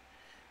slowly.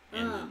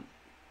 And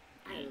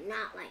I do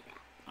not like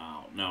that.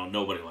 Oh, no,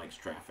 nobody likes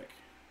traffic.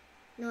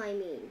 No, I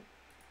mean,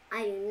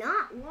 I do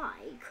not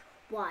like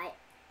why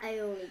I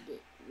only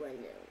get one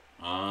zone.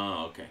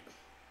 Oh, okay.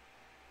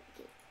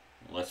 Okay.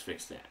 Well, let's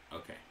fix that.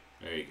 Okay,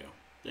 there you go.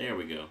 There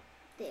we go.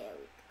 There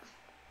we go.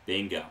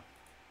 Bingo.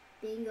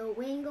 Bingo,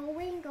 wingo,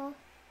 wingo.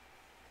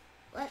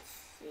 Let's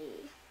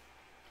see.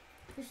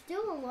 There's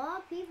still a lot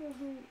of people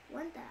who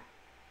want that.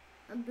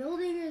 I'm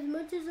building as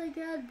much as I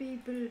can,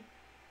 people.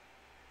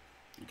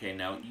 Okay,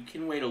 now you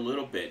can wait a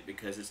little bit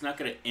because it's not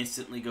going to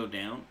instantly go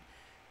down.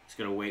 It's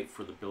going to wait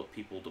for the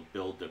people to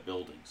build their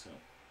building. So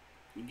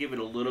you give it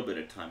a little bit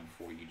of time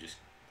before you just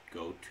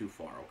go too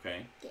far,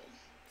 okay? Okay,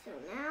 so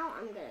now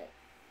I'm going to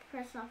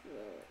press off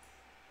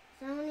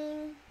the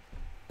zoning.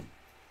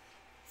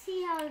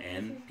 See how...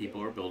 And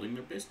people are building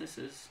their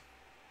businesses.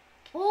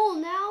 Oh,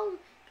 now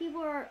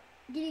people are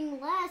getting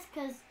less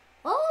because...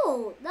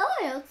 Oh, now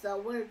I have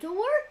somewhere to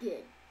work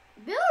in.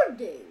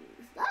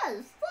 Buildings. That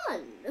is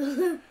fun.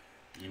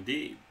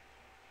 Indeed.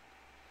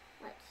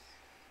 Let's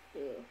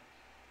do...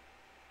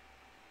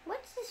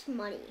 What's this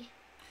money?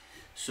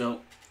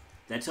 So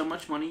that's how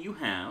much money you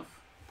have,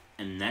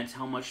 and that's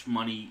how much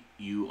money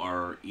you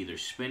are either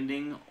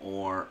spending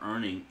or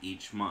earning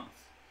each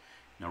month.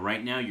 Now,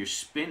 right now, you're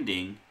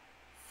spending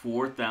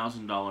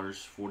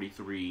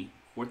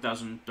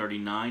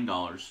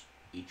 $4,039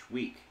 each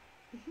week.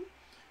 Mm-hmm.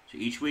 So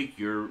each week,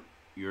 your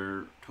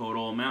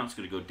total amount is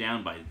going to go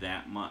down by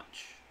that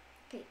much.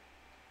 Okay.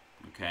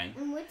 Okay.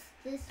 And what's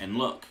this? And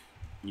look,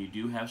 you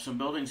do have some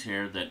buildings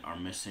here that are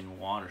missing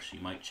water, so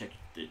you might check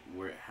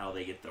how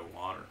they get their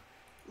water.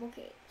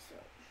 Okay, so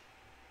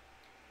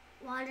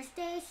water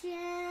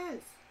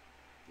stations.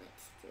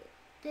 Let's do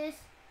this.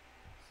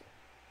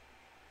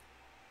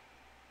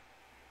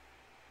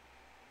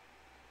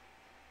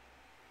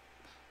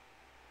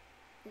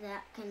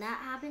 Can that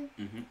happen?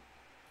 Mm-hmm.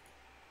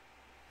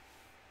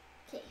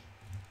 Okay.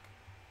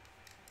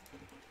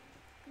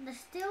 They're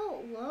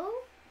still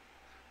low?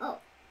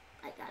 Oh,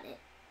 I got it.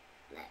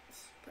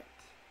 Let's put...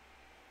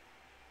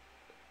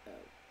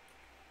 Oh.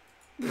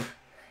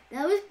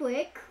 That was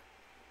quick.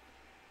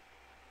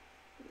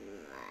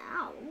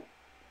 Now,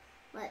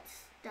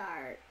 let's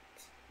start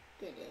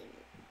getting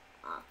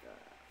off of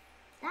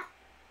that.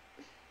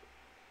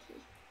 Okay.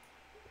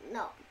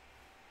 No.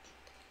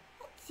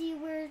 Let's see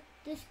where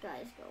this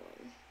guy's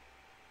going.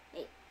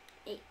 Hey.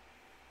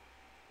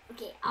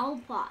 Okay, I'll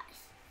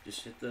pause.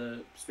 Just hit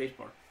the space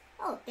bar.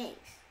 Oh,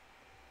 thanks.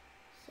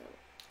 So.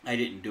 I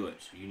didn't do it,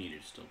 so you need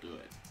to still do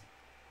it.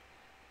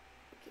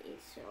 Okay,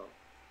 so.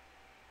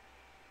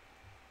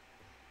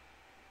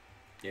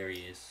 There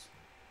he is.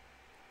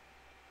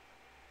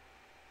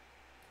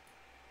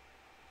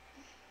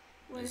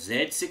 A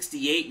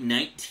Z68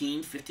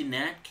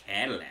 1959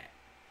 Cadillac,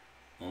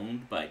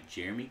 owned by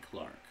Jeremy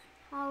Clark.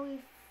 How do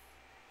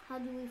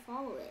we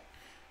follow it?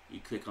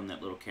 You click on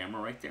that little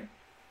camera right there.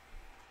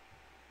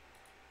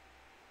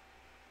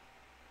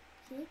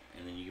 See?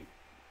 And then you can...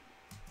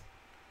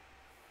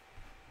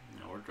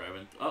 Now we're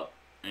driving... Oh!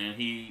 And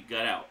he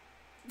got out.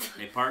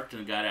 They parked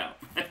and got out.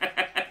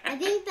 I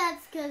think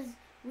that's because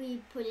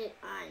we put it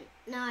on...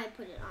 Now I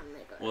put it on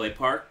my car. Well, they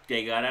parked,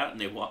 they got out, and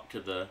they walked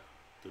to the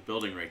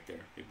building right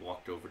there. They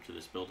walked over to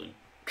this building.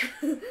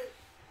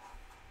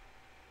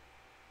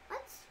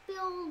 Let's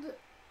build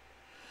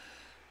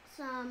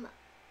some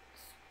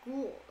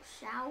schools,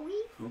 shall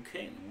we?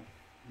 Okay. Well,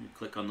 you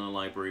click on the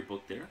library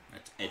book there.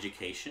 That's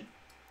education.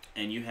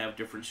 And you have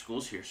different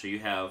schools here. So you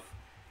have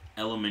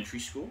elementary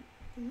school,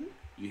 Mm-hmm.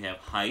 you have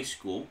high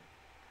school,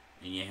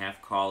 and you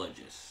have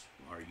colleges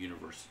or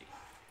university.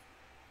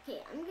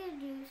 Okay, I'm going to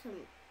do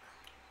some...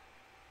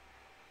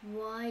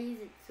 Why is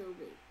it so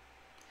big?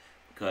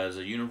 Because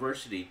a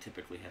university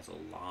typically has a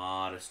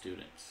lot of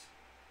students.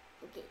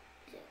 Okay,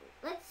 so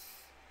let's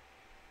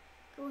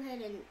go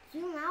ahead and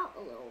zoom out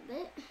a little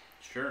bit.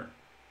 Sure.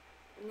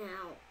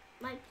 Now,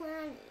 my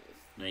plan is...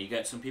 Now you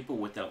got some people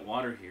without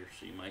water here,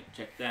 so you might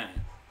check that.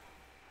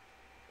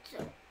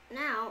 So,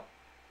 now,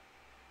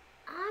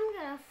 I'm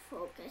going to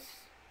focus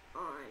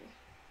on...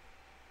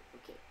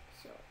 Okay,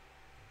 so...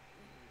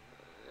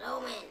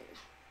 Zoom in.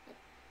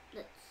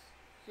 Let's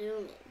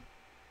zoom in.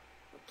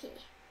 Okay,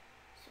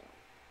 so...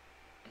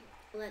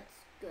 Let's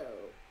go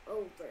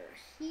over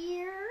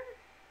here.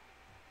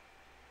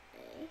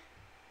 Okay.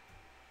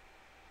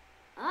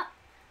 Up.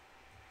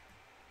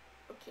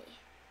 Okay.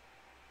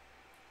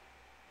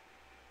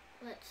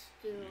 Let's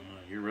do...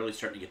 You're really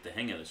starting to get the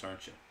hang of this,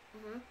 aren't you?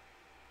 Uh-huh.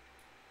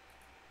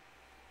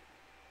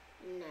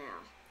 Now,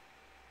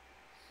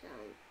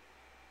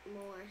 some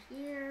more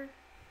here.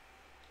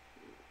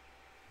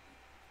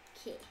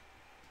 Okay,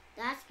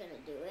 that's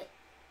gonna do it.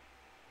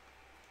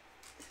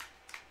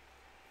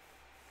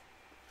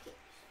 Okay.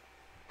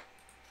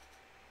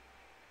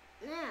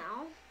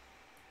 Now,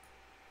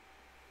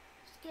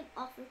 let's get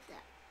off of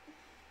that.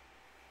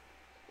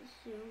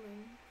 Zoom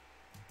in.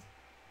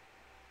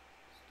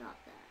 Stop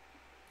that.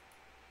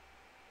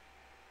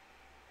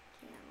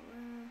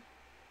 Camera.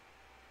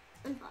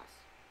 Unpause.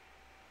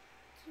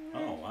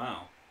 Oh,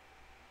 wow.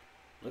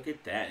 Look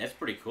at that. That's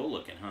pretty cool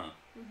looking, huh?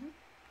 Mm-hmm.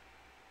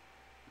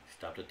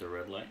 Stopped at the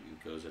red light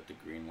and goes at the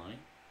green light.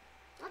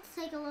 Let's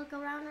take a look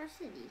around our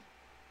city.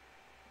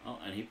 Oh,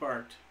 and he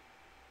parked.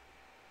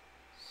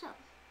 So,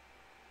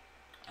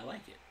 I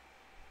like it.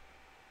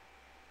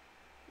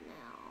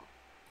 now,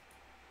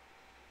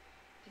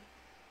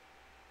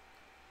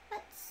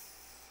 let's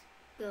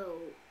go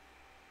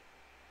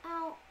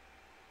out.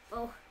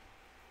 Oh,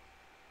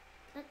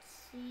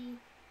 let's see.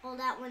 Oh,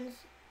 that one's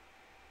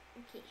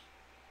okay.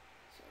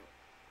 So,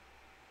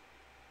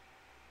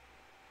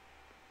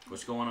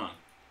 What's going on?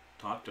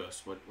 Talk to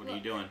us. What are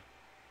you doing?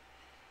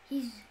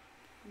 he's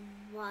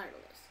wireless.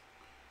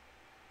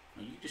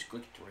 Oh, you just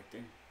click it right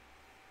there.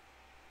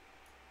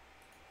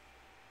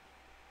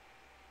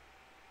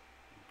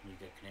 You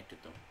got connected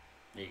though.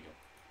 There you go.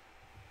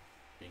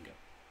 Bingo.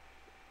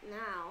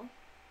 Now,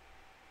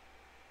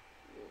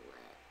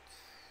 let's.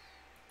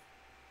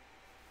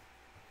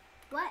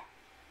 What?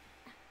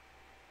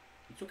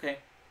 It's okay.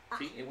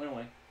 See, it went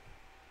away.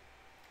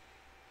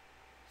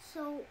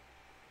 So,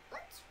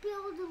 let's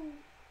build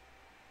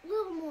a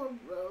little more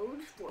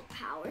roads for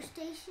power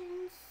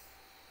stations.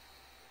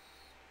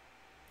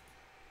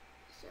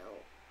 So,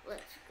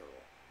 let's go.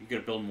 You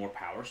gonna build more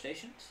power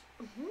stations?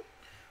 Mm-hmm.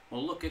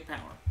 Well, look at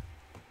power.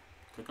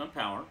 Click on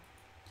power.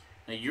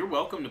 Now you're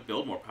welcome to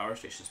build more power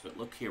stations, but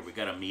look here, we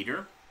got a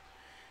meter.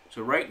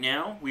 So right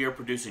now we are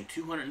producing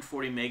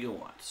 240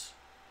 megawatts.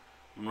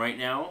 And right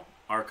now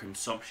our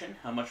consumption,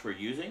 how much we're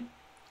using,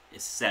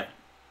 is 7.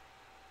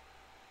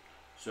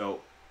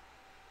 So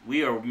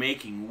we are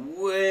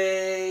making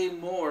way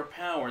more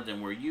power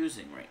than we're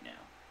using right now.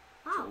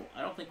 Oh. So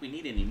I don't think we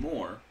need any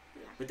more.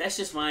 Yeah. But that's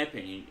just my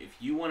opinion. If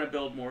you want to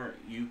build more,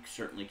 you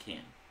certainly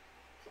can.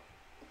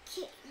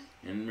 Okay.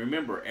 And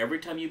remember, every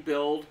time you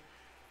build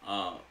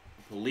a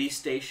police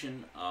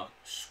station, a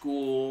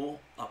school,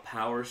 a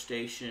power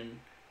station,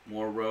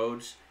 more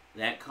roads,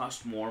 that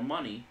costs more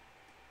money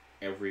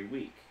every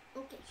week.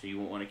 Okay. So you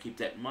want to keep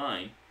that in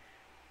mind.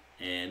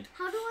 And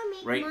how do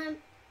I make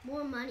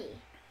more money?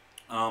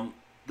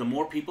 The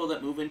more people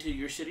that move into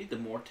your city, the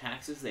more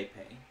taxes they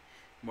pay.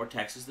 The more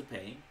taxes they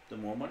pay, the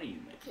more money you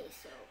make. Okay,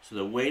 so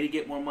the way to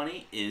get more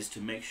money is to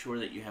make sure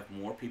that you have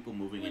more people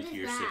moving into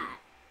your city.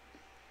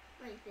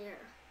 Right there.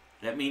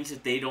 That means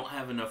that they don't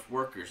have enough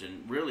workers,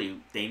 and really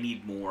they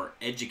need more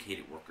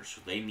educated workers.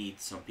 So they need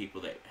some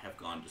people that have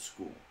gone to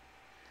school.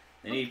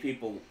 They need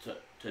people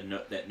to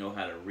know, that know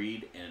how to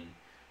read and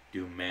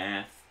do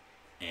math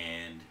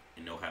and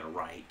know how to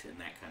write and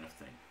that kind of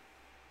thing.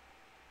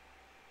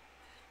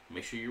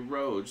 Make sure your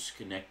roads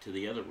connect to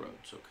the other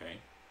roads, okay?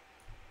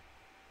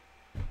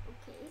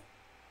 Okay.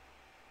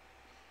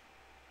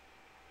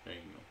 There you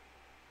go.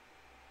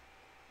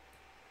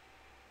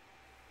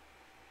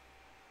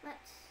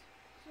 Let's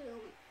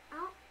zoom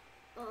out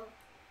of...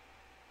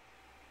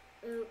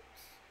 Oops.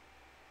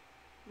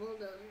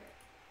 Bulldozer.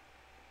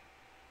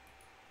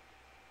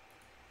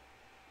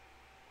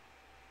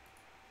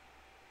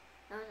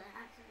 That was an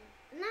accident.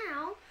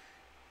 Now...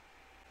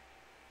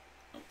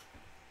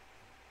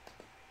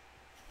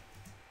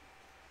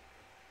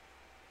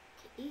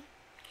 Okay.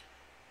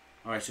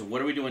 Alright, so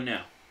what are we doing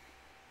now?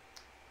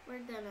 We're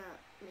gonna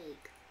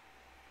make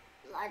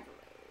large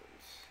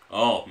roads.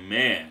 Oh,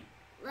 man.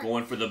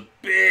 Going for the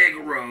big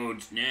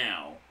roads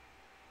now.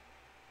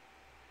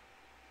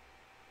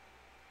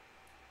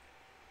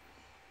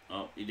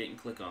 Oh, you didn't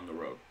click on the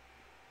road.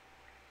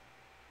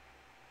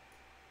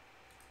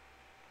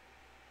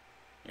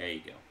 There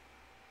you go.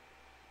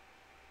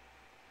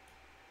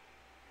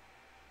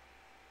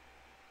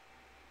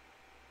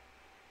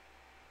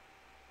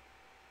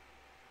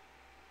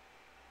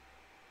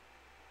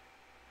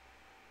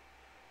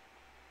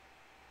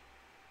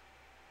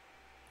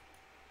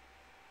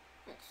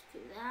 let's do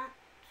that.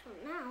 So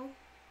now,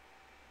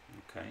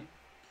 Okay.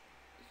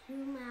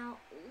 zoom out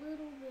a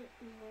little bit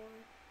more.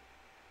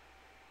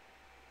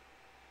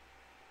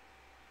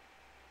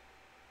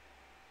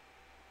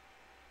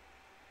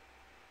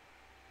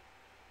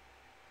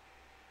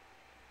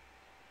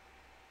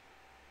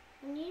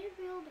 I need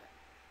to build.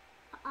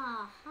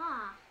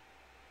 Aha!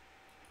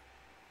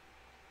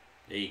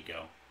 There you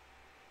go.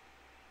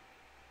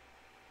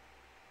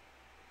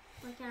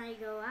 Where can I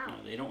go out?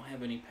 No, they don't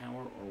have any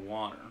power or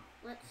water.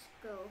 Let's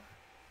go.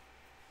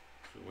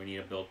 So we need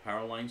to build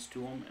power lines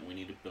to them, and we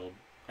need to build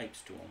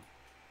pipes to them.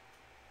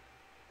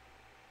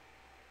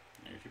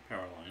 There's your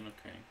power line,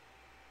 okay.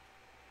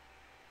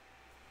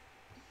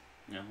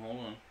 Now hold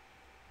on.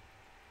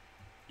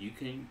 You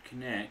can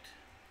connect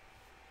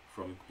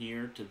from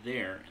here to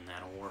there, and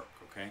that'll work,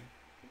 okay?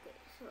 Okay,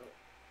 so.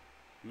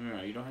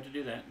 No, you don't have to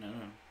do that. No.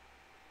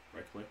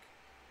 Right click.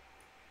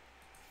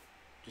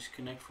 Just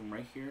connect from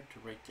right here to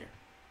right there.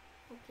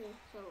 Okay,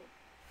 so.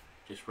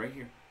 Just right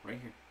here, right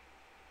here.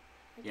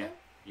 Right Yeah, there?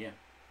 yeah.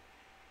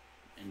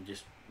 And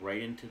just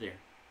right into there,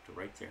 to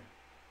right there.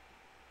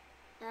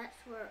 That's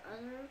where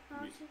other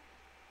parts are?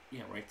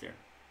 Yeah, right there.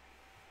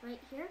 Right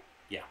here?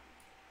 Yeah.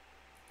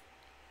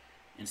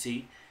 And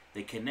see,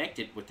 they connect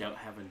it without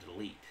having to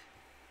delete.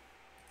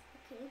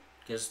 Okay.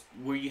 Because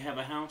where you have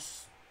a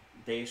house,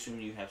 they assume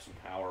you have some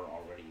power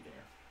already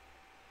there.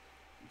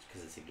 It's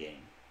because it's a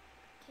game.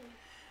 Okay.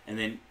 And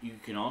then you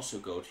can also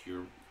go to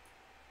your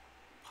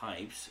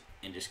pipes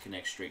and just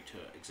connect straight to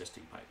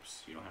existing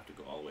pipes. You don't have to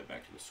go all the way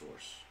back to the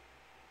source.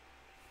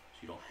 So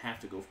you don't have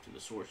to go to the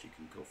source. You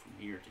can go from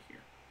here to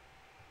here.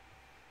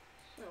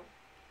 So,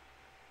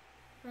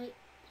 right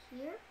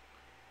here?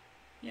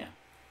 Yeah.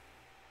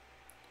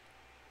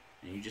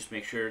 And you just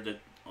make sure that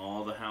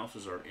all the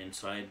houses are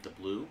inside the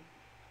blue,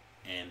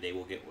 and they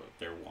will get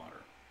their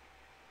water.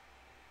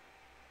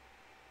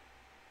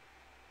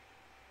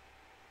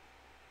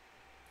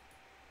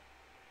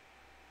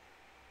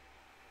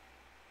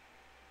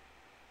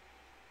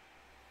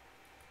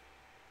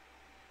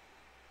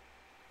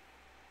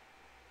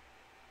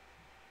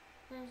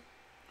 There's,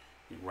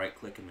 You right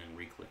click and then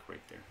re-click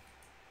right there.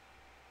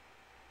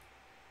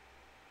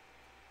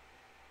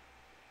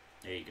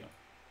 There you go.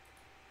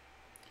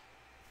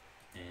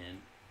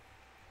 And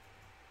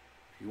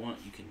if you want,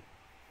 you can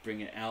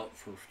bring it out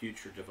for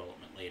future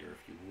development later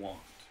if you want.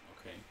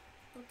 Okay,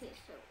 okay,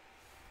 so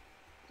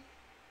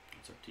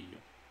it's up to you.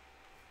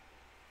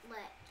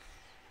 let's.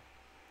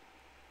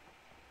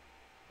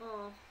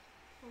 Oh,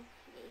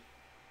 okay.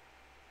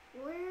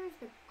 Where's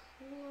the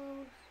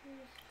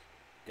closest?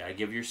 Gotta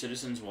give your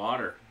citizens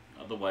water.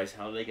 Otherwise,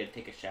 how are they gonna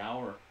take a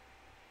shower?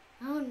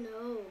 Oh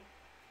no.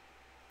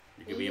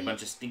 There could be a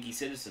bunch of stinky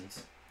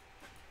citizens.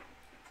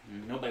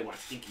 Nobody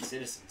wants stinky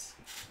citizens.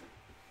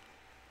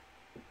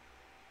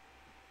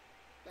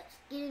 Let's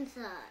get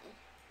inside.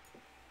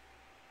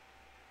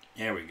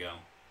 There we go.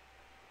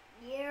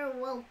 You're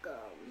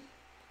welcome,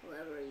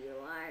 whoever you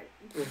are.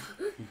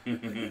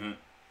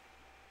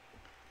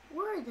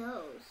 Where are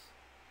those?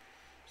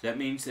 So that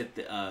means that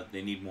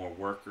they need more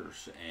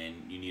workers,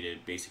 and you need to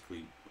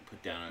basically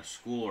put down a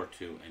school or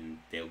two, and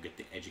they'll get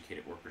the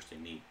educated workers they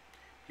need.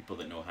 People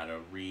that know how to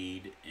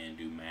read and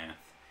do math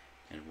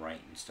and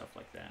write and stuff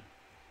like that.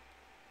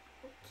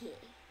 Okay,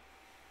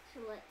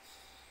 so let's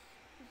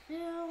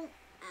zoom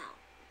out.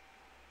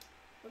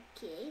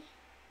 Okay,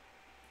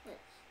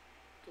 let's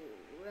do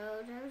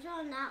road. I was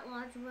on that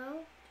large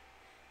road.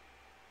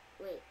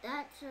 Wait,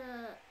 that's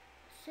a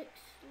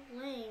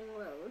 6-lane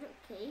road.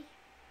 Okay,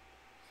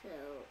 so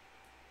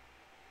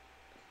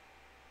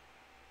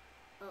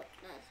oh,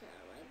 that's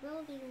my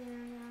building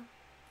area.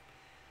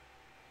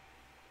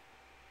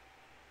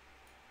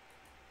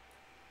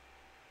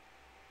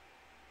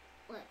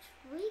 Let's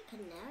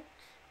reconnect.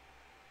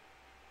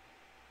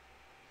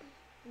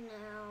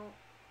 Now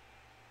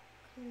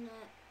connect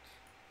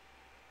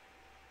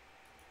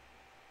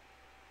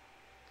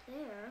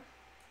there.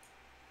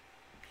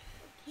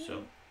 Okay.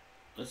 So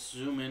let's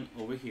zoom in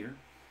over here.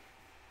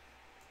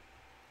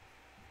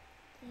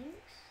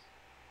 Thanks.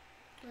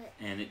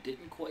 And it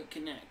didn't quite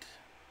connect.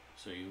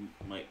 So you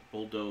might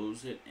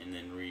bulldoze it and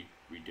then redo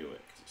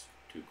it because it's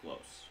too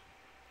close.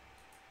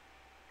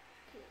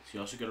 Okay. So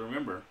you also got to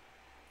remember,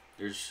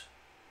 there's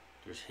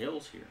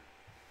hills here.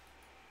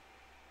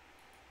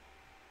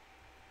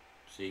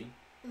 See?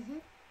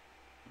 Mhm.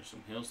 There's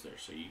some hills there,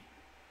 so you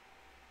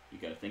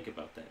got to think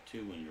about that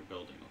too when you're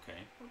building, okay?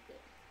 Okay.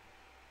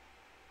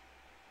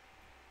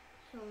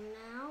 So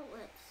now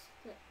let's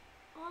get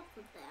off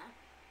of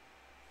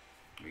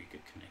that. Or you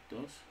could connect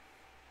those.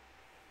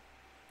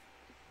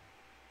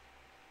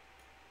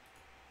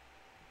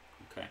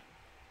 Okay.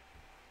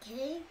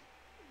 Okay.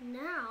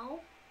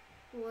 Now,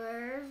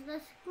 where's the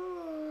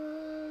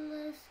school?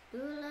 The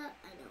school.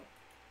 I know.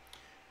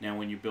 Now,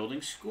 when you're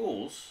building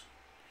schools,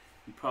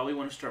 you probably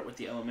want to start with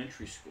the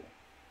elementary school.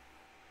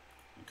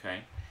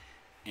 Okay?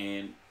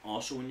 And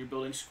also when you're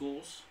building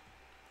schools,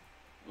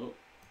 oh,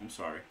 I'm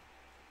sorry.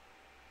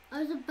 I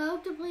was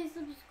about to place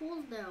some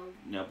schools down.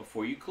 Now,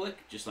 before you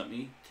click, just let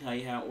me tell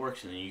you how it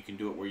works, and then you can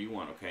do it where you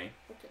want, okay?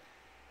 Okay.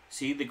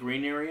 See the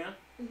green area?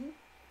 Mm-hmm.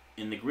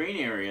 In the green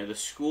area, the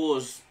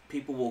schools,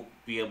 people will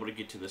be able to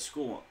get to the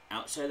school.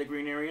 Outside the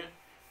green area,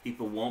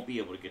 people won't be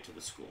able to get to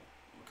the school.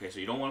 Okay, so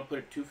you don't want to put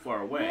it too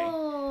far away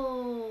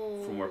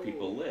from where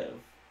people live.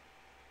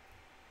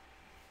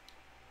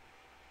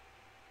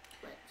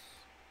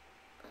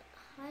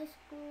 High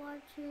school or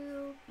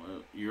two.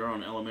 Well, you're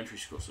on elementary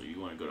school, so you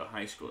want to go to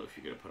high school if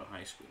you're going to put a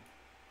high school.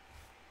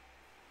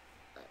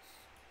 Let's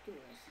do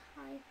this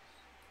high.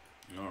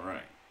 All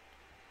right.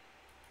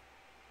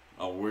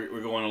 Oh,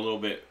 we're going a little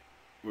bit.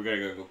 We're going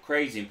to go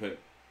crazy and put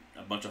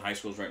a bunch of high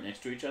schools right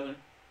next to each other?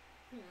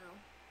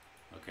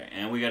 No. Okay,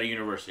 and we got a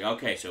university.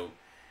 Okay, so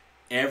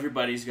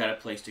everybody's got a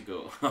place to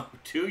go.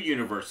 2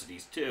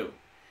 universities, too.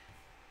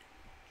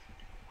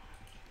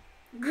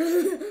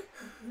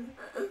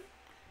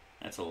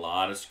 That's a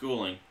lot of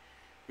schooling.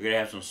 We're going to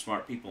have some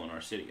smart people in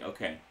our city.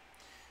 Okay.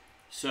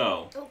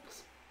 So.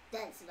 Oops.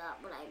 That's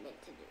not what I meant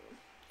to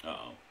do.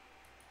 Uh-oh.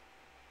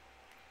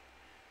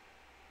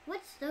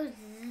 What's those?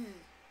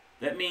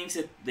 That means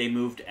that they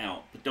moved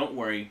out. But don't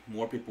worry.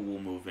 More people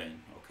will move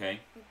in. Okay?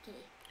 Okay.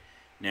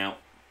 Now,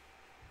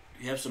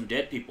 you have some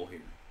dead people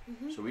here.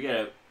 Mm-hmm. So we got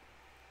to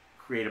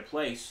create a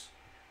place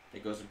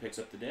that goes and picks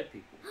up the dead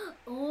people.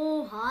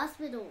 Oh,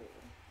 hospital.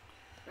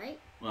 Right?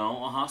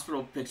 Well, a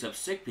hospital picks up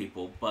sick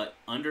people, but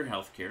under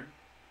healthcare,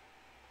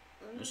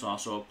 there's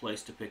also a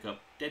place to pick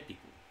up dead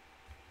people.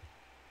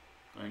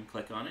 Go ahead and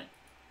click on it.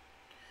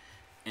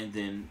 And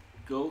then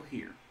go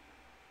here.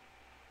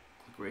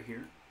 Click right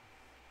here.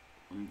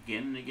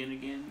 Again and again and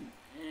again.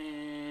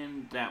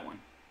 And that one.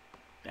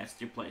 That's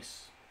your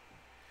place.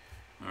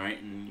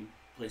 Alright, and you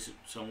place it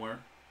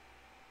somewhere.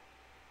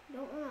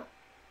 Don't want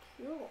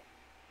to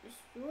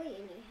destroy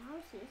any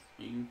houses.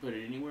 You can put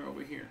it anywhere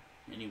over here.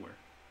 Anywhere.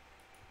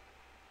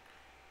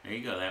 There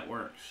you go, that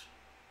works.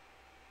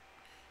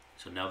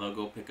 So now they'll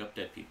go pick up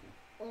dead people.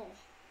 Oh,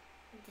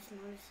 I just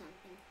noticed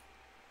something.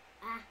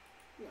 Ah,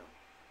 no.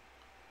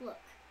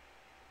 Look,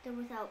 they're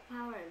without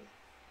power.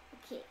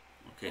 Okay.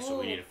 Okay, so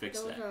we need to fix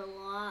those that. Those are a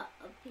lot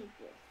of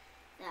people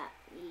that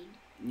need.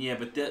 Yeah,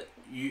 but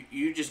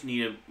you just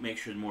need to make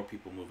sure more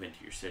people move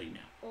into your city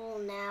now. Oh,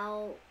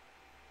 now.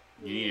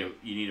 You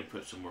need to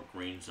put some more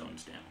green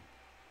zones down.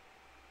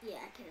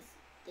 Yeah, because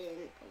then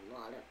a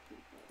lot of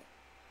people.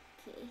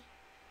 Okay.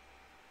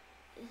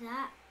 Is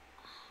that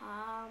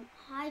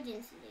high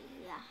density?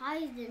 Yeah,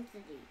 high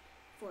density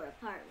for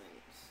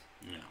apartments.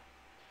 No.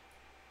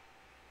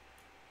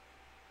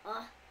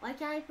 Why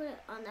can't I put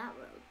it on that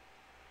road?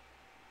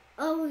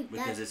 Oh,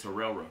 because it's a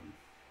railroad.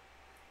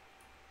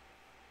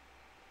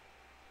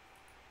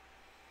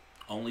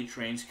 Only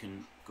trains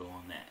can go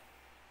on that,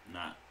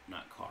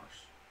 not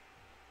cars.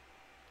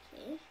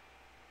 Okay.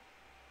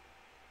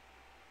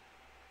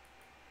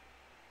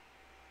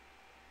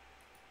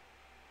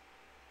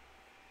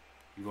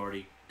 You've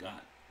already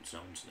got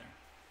zones there.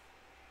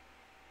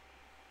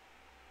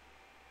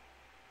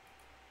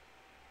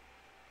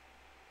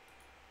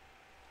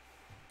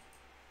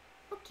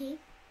 Okay.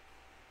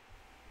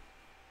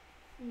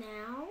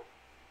 Now,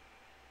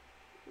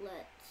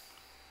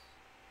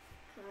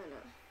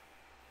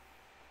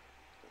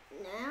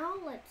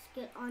 let's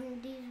get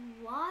on these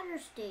water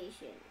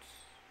stations.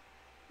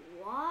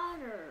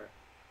 Water.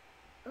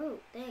 Oh,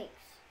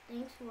 thanks.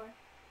 Thanks for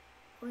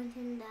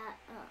pointing that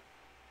up.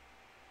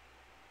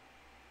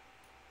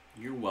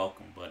 You're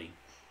welcome, buddy.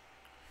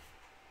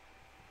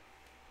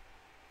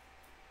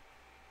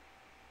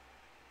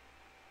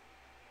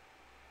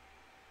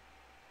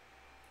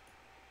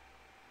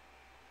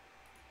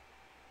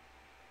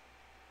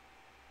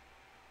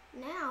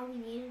 Now we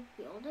need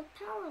to build a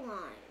power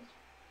line.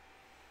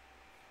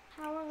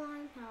 Power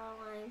line, power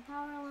line,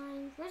 power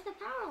line. Where's the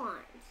power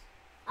lines?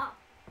 Oh,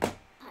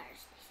 power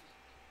station.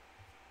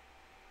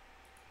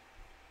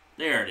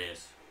 There it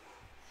is.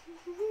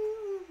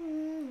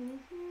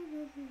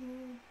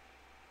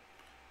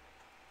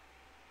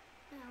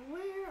 Now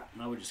where?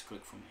 Now we just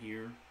click from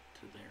here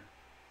to there.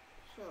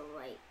 So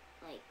right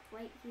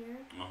here.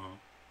 Uh-huh.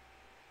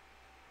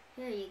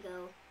 Here you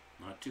go.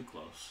 Not too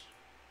close.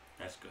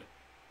 That's good.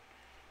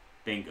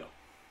 Bingo.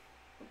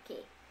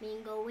 Okay.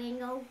 Bingo,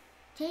 wingo,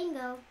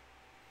 tango.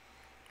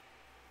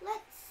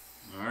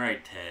 Let's All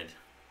right, Ted.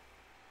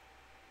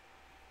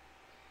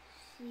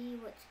 see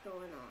what's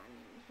going on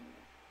in here.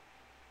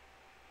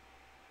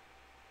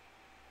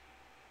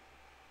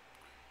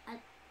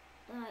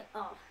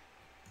 Oh.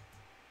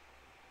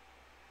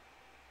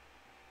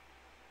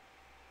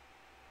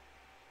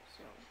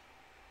 So,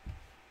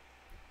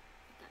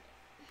 got it.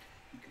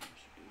 You can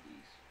also do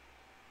these.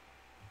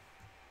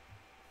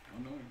 Oh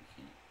no, you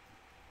can't.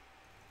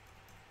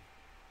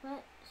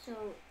 But, so,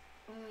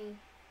 only,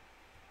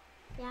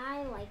 yeah,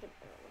 I like it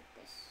better with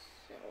this,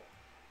 so,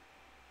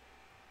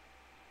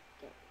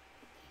 go.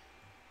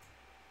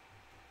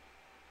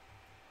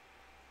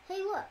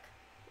 Hey,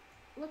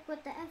 look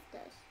what the F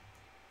does.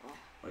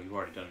 Oh, you've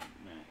already done it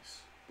max.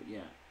 But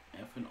yeah,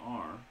 F and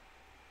R,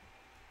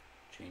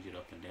 change it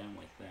up and down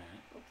like that.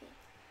 Okay.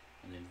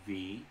 And then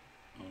V.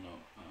 Oh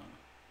no.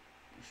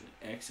 Actually,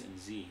 X and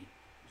Z.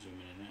 Zoom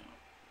in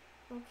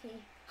and Okay.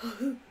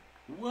 out.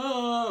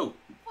 Whoa!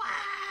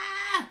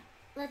 Wah!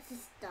 Let's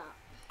just stop.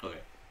 Okay.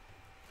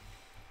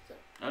 So,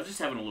 I was just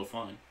having a little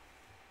fun.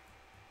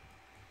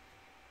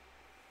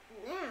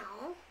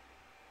 now.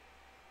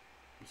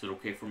 Is it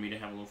okay for me to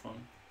have a little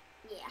fun?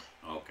 Yeah.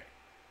 Okay.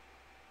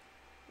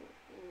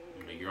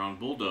 You're on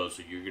bulldoze,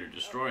 so you're gonna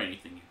destroy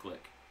anything you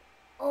click.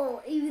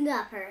 Oh, even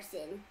that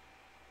person.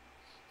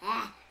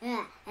 Ah,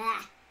 ah,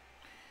 ah.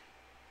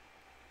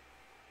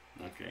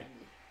 Okay.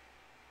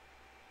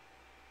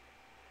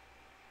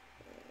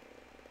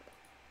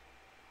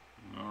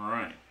 All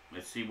right.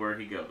 Let's see where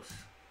he goes.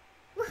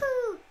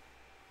 Woohoo!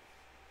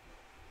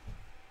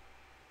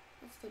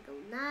 Let's take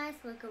a nice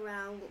look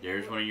around.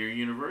 There's one of your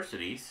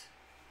universities.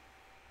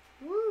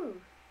 Woo!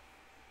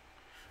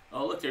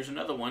 Oh, look, there's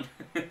another one.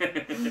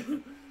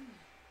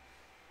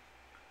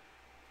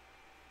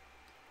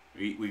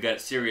 we got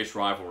serious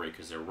rivalry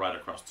because they're right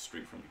across the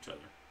street from each other.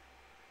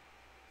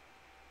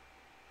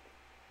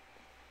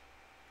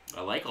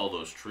 I like all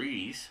those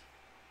trees.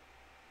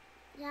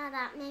 Yeah,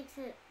 that makes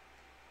it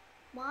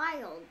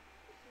wild.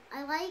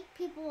 I like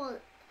people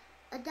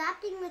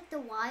adapting with the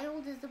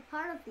wild is a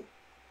part of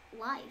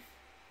life.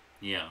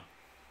 Yeah.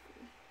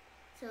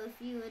 So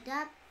if you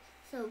adapt,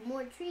 so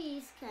more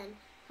trees can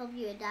help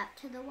you adapt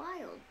to the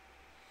wild.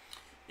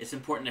 It's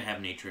important to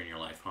have nature in your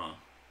life, huh?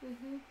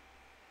 Mhm.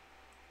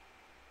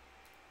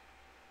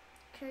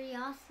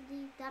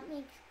 Curiosity, that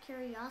makes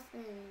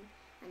curiosity,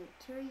 and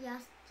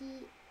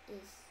curiosity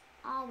is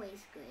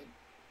always good.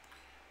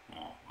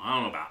 Oh, I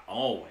don't know about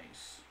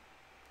always.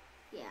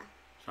 Yeah.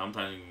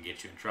 Sometimes it can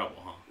get you in trouble,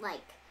 huh?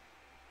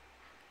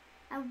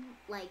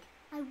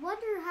 I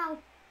wonder how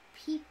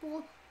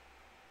people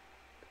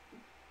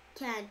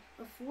can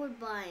afford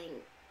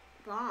buying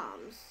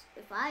bombs.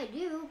 If I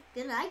do,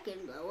 then I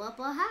can blow up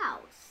a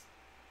house.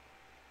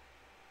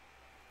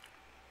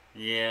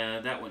 Yeah,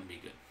 that wouldn't be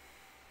good.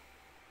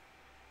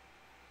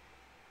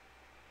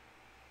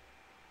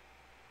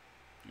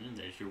 And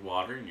there's your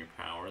water and your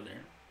power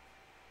there.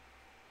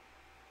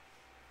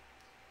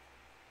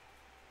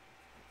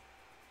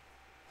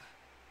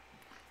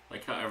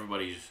 Like how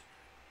everybody's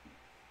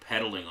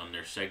pedaling on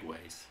their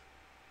segways.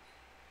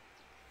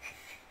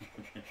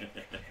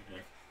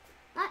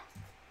 What?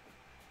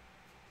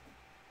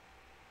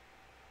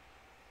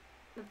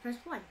 The first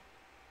one.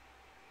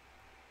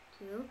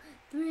 2,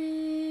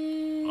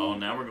 3. Oh,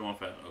 now we're going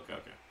fast. Okay.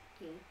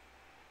 2.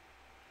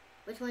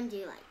 Which one do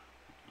you like?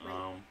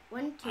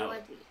 1, 2, or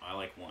 3? I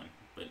like 1,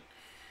 but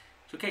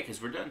it's okay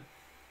because we're done.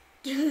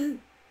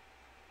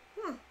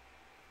 Huh.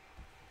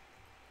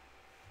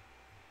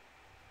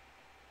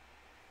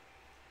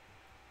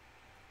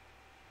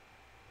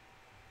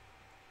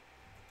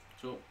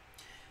 So,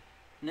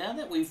 now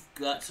that we've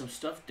got some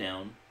stuff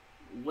down,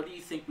 what do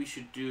you think we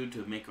should do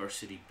to make our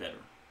city better?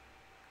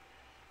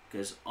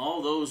 Because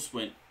all those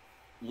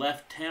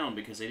left town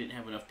because they didn't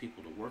have enough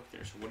people to work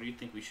there. So what do you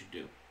think we should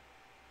do?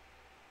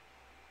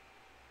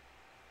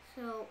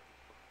 So,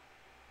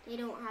 they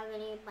don't have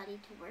anybody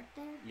to work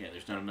there? Yeah,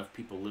 there's not enough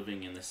people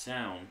living in the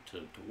sound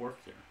to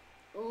work there.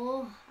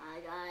 Oh, I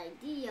got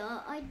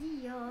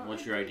idea.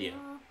 What's your idea?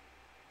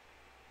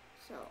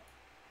 So,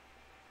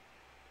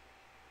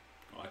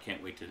 Oh, I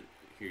can't wait to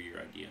hear your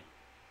idea.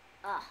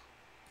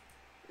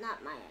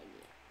 not my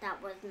idea.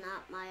 That was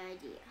not my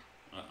idea.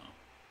 Uh-oh.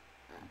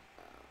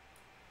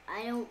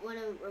 I don't want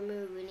to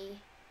remove any.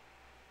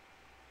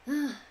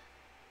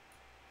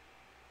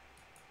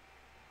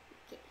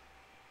 Okay.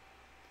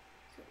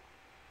 So,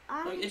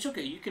 Oh, it's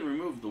okay. You can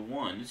remove the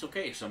one. It's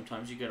okay.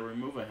 Sometimes you got to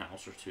remove a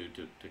house or two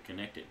to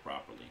connect it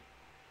properly.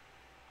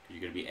 Because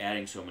you're going to be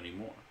adding so many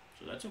more.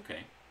 So that's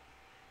okay.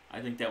 I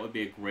think that would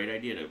be a great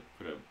idea to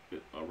put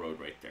a road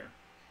right there.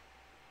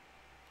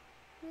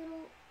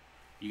 little.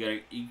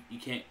 You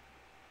can't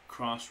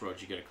cross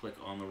roads. You got to click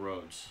on the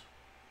roads.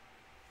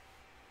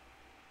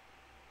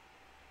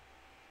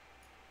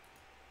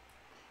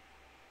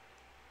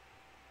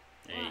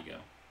 There you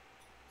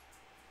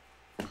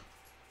go.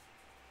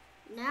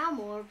 Now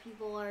more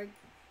people are.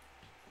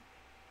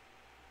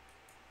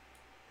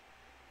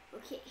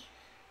 Okay.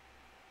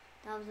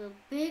 That was a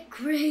bit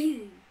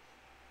crazy.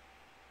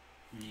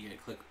 You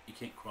gotta click. You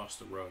can't cross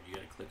the road. You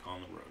gotta click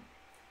on the road.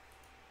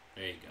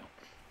 There you go.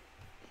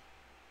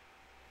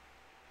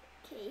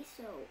 Okay,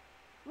 so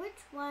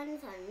which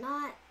ones are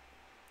not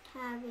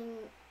having?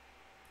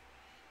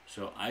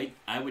 So I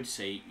would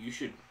say you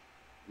should.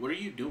 What are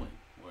you doing?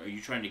 Are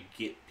you trying to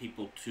get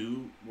people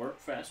to work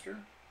faster?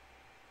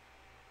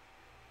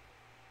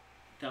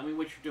 Tell me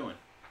what you're doing.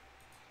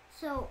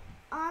 So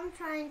I'm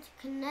trying to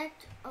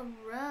connect a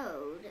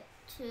road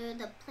to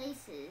the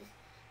places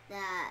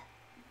that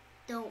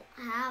don't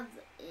have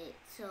it.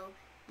 So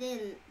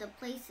then the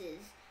places,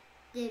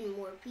 then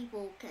more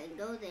people can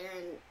go there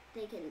and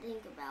they can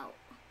think about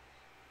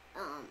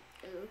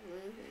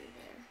moving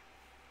there.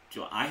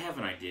 So I have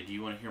an idea. Do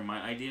you want to hear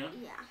my idea?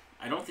 Yeah.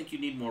 I don't think you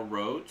need more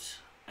roads.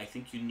 I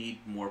think you need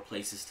more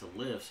places to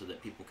live so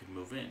that people can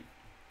move in.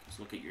 Just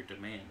look at your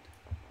demand.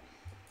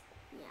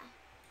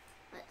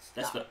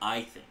 That's what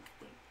I think.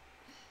 But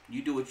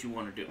you do what you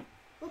want to do.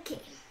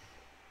 Okay.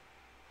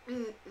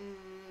 The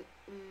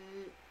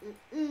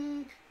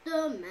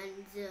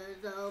men's a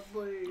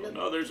bullet. Oh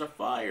no, there's a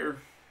fire.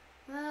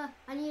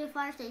 I need a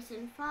fire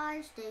station.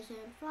 Fire station.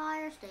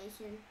 Fire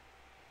station.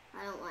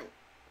 I don't want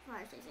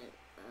fire station.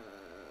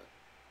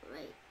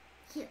 Right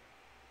here.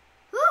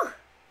 Whew!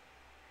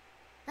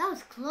 That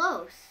was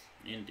close.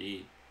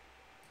 Indeed.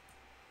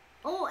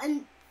 Oh,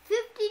 and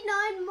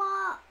 59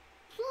 more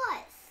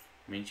plus.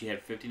 Means you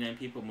had 59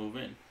 people move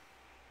in.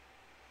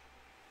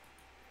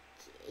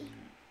 Okay.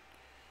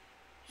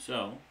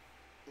 So.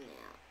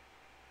 Now,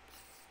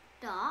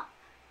 stop.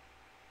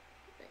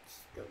 Let's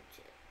go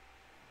to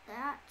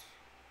that.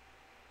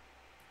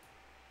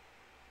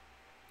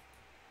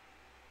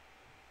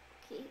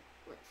 Okay,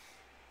 let's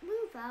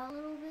move out a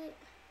little bit.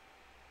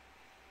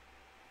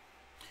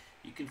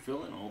 You can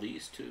fill in all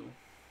these too.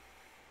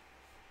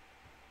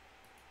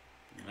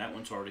 And that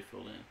one's already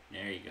filled in.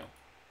 There you go. Right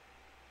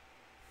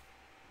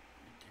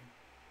there.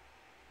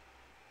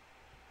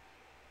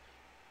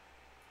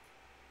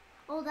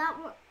 Oh, that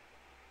one.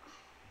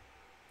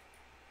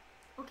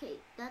 Okay,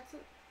 that's a.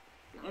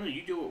 No,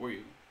 you do it where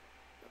you.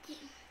 Okay.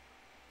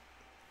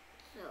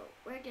 So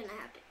we're gonna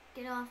have to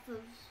get off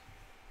of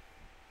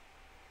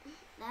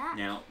that.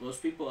 Now, those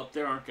people up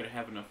there aren't going to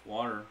have enough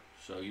water,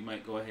 so you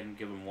might go ahead and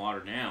give them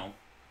water now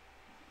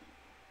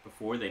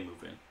before they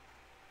move in.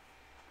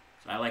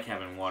 So I like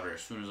having water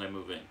as soon as I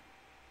move in.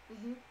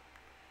 Mhm.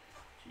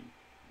 So you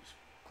just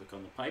click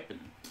on the pipe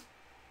and.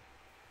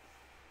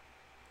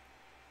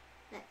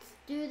 Let's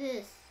do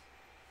this.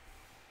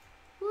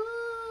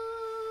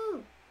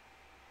 Woo!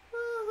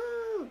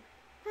 Woohoo!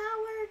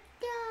 Power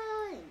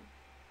done!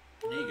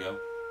 There you go.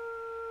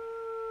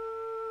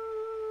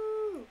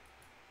 Woo!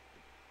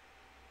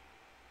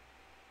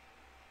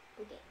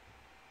 Okay,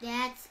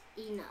 that's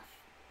enough.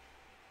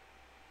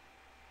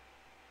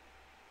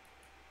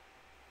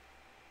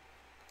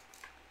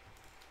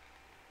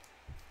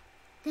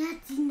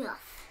 That's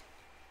enough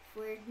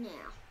for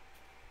now.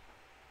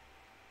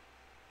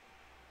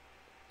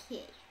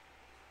 Okay,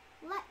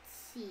 let's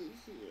see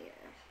here.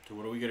 So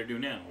what are we going to do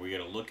now? Are we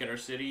going to look at our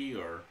city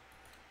or?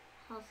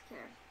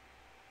 Healthcare.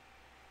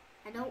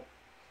 I don't,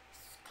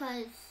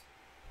 because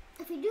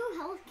if we do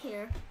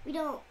healthcare,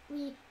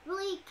 we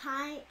really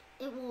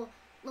it will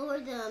lower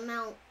the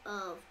amount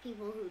of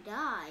people who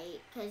die,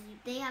 because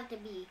they have to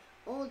be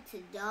old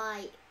to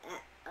die,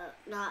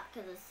 not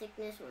because of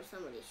sickness or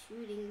somebody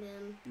shooting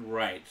them.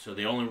 Right. So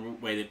the only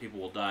way that people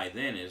will die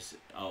then is,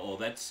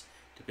 that's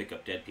to pick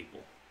up dead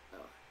people.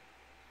 Oh.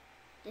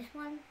 This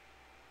one?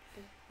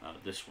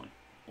 This one.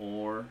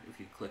 Or if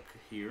you click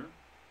here.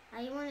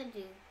 I want to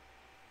do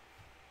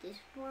this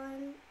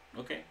one.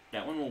 Okay,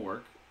 that one will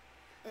work.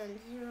 And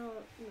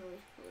 0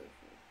 noise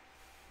pollution.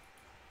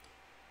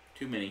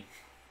 Too many.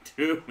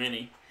 Too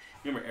many.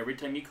 Remember, every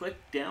time you click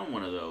down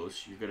one of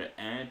those, you're going to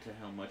add to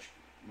how much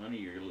money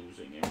you're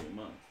losing every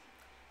month.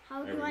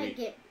 How do I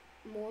get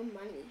more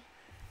money?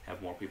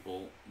 Have more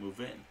people move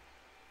in.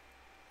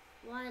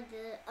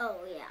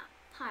 Oh yeah,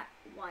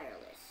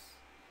 wireless.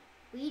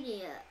 We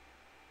need to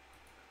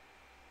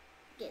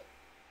get,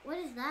 what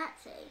does that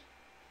say?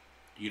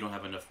 You don't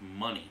have enough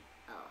money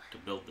to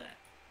build that.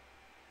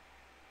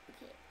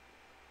 Okay.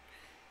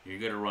 You're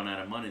going to run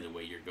out of money the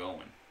way you're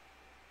going.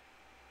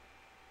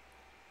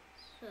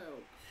 So.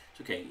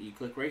 It's okay. You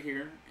click right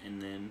here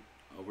and then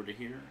over to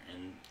here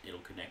and it'll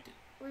connect it.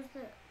 Where's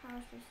the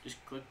power station?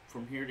 Just click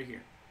from here to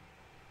here.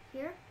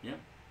 Here? Yep.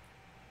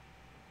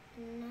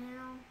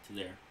 Now. To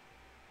there.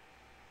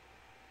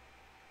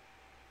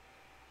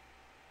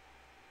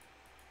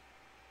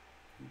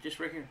 Just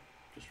right here.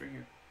 Just right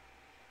here.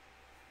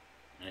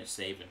 And it's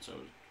saving, so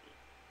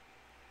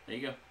there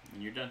you go.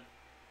 And you're done.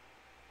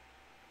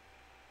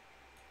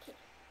 Okay.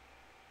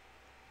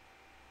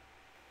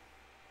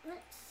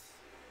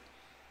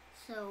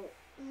 So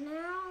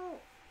now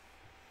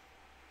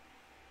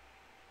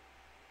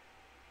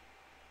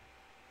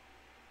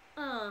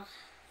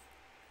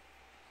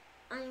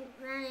I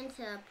ran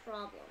into a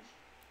problem.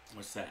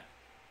 What's that?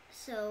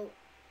 So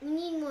we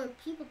need more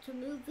people to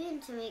move in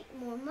to make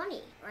more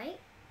money, right?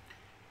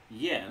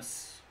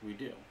 Yes, we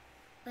do.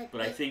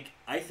 But I think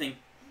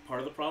part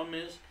of the problem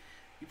is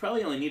you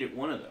probably only needed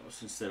one of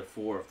those instead of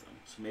 4 of them.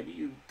 So maybe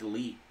you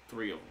delete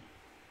 3 of them.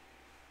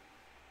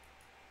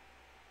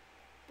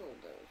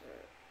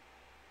 Bulldozer.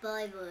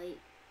 Bye.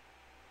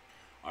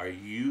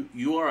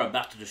 You are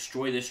about to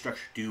destroy this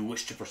structure. Do you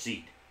wish to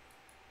proceed?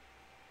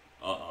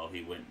 Uh-oh,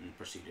 he went and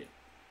proceeded.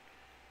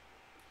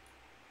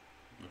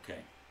 Okay.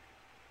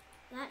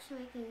 That's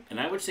making. And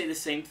I would say the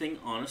same thing,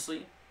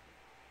 honestly.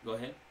 Go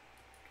ahead.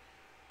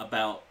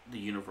 About the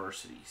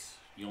universities.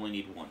 You only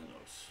need one of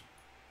those.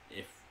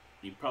 If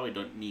you probably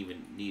don't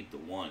even need the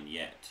one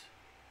yet.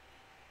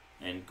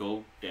 And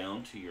go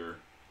down to your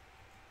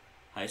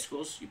high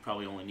schools. You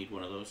probably only need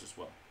one of those as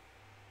well.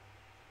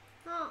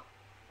 Oh.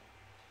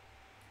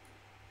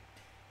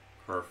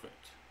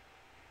 Perfect.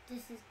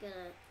 This is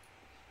gonna.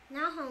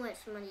 Now, how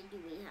much money do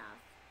we have?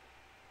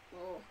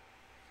 Well,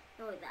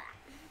 know that.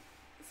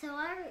 So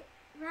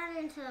ran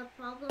into a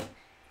problem.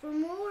 For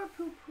more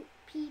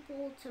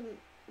people to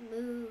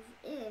move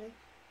in,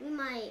 we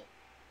might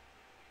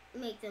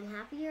make them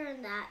happier,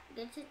 and that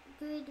gets it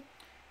good.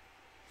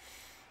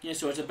 Yeah,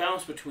 so it's a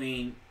balance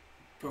between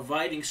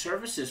providing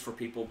services for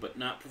people, but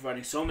not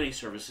providing so many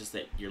services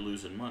that you're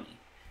losing money.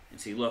 And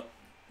see, look,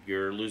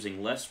 you're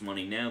losing less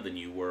money now than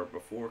you were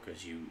before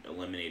because you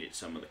eliminated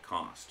some of the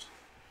cost.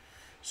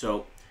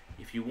 So,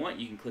 if you want,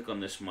 you can click on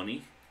this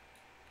money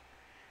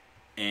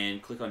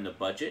and click on the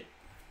budget,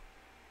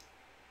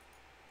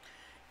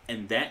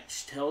 and that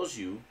tells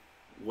you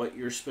what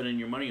you're spending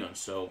your money on.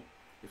 So,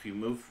 if you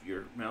move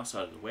your mouse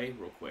out of the way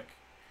real quick,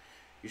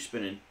 you're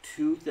spending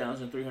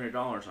 $2,300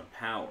 on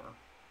power.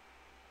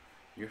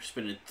 You're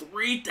spending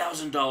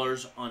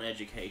 $3,000 on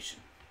education.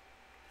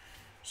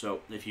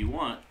 So if you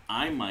want,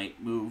 I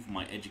might move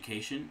my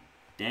education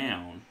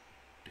down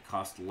to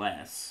cost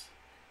less.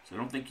 So I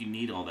don't think you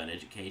need all that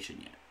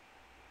education yet.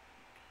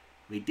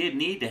 We did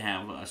need to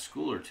have a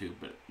school or two,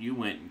 but you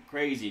went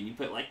crazy and you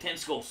put like 10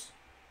 schools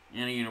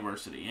and a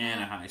university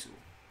and a high school.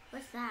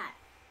 What's that?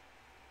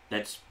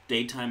 That's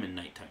daytime and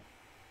nighttime.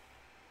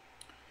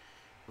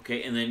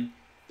 Okay, and then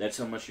that's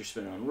how much you're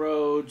spending on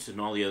roads and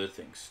all the other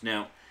things.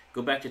 Now,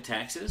 go back to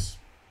taxes.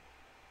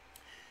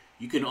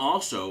 You can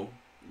also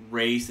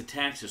raise the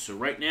taxes. So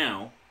right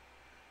now,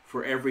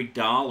 for every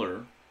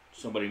dollar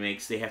somebody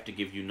makes, they have to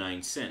give you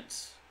 9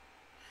 cents.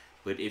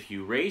 But if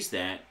you raise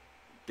that,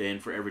 then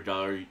for every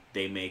dollar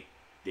they make,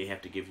 they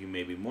have to give you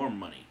maybe more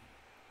money,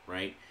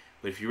 right?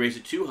 But if you raise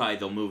it too high,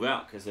 they'll move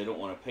out because they don't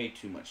want to pay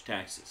too much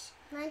taxes.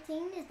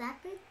 19, is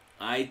that good?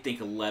 I think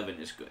 11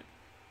 is good.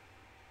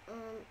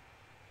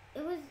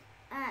 It was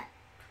at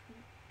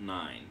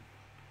 9.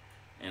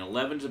 And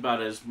 11's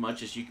about as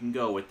much as you can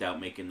go without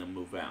making them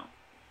move out.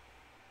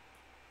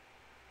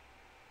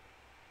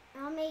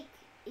 I'll make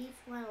each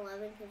one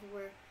 11 because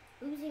we're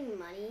losing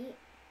money.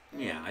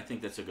 Yeah, I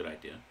think that's a good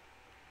idea.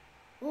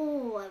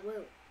 Oh, I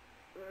will.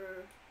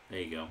 There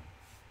you go.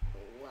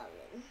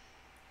 11.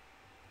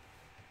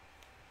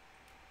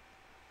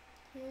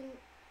 10,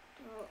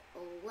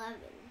 11.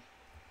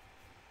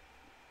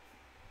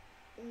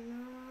 9,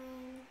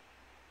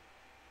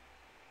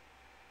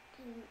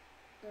 10,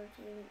 13,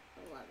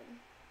 11.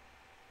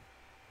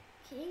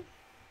 Okay.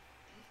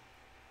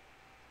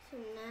 So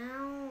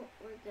now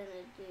we're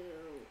gonna do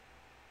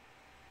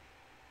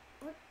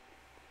what?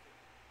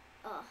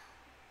 Oh.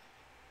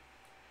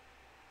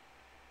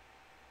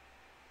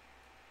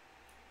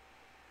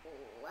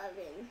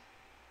 $11.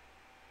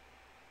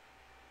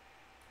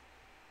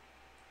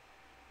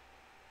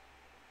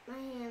 My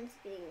hand's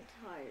getting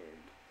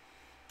tired.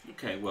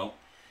 Okay, well,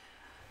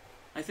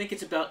 I think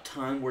it's about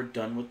time we're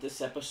done with this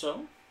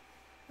episode.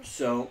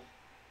 So,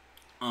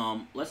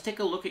 let's take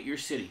a look at your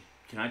city.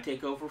 Can I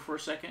take over for a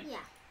second? Yeah.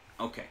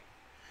 Okay.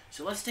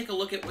 So let's take a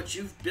look at what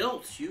you've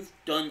built. You've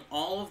done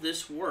all of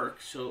this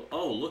work. So,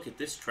 oh, look at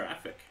this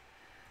traffic.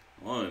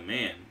 Oh,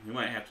 man. We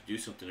might have to do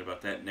something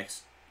about that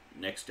next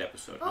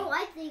episode. Oh,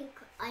 I think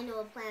I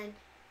know a plan.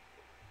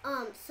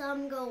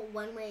 Some go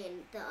one way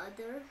and the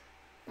other.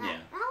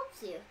 That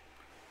helps you.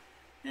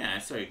 Yeah,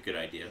 that's a good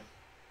idea.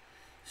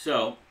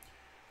 So,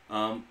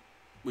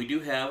 we do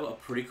have a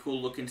pretty cool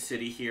looking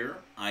city here,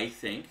 I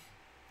think.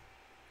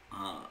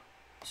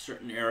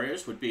 Certain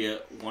areas would be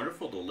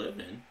wonderful to live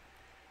in.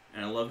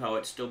 And I love how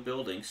it's still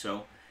building.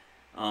 So,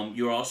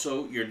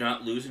 you're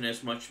not losing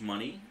as much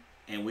money.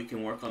 And we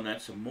can work on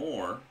that some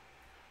more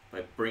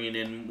by bringing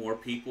in more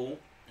people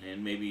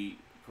and maybe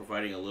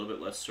providing a little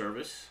bit less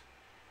service.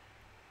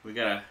 We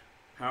got a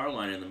power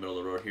line in the middle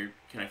of the road here.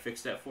 Can I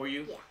fix that for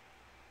you? Yeah.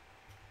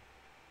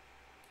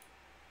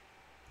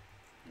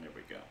 There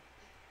we go.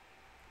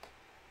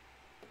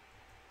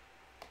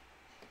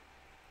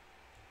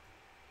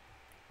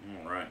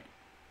 All right.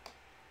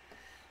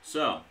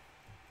 So,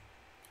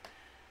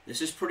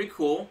 this is pretty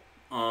cool.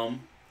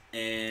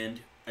 And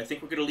I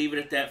think we're going to leave it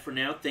at that for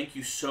now. Thank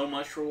you so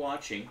much for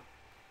watching.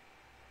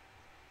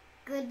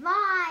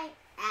 Goodbye,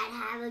 and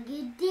have a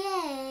good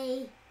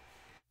day.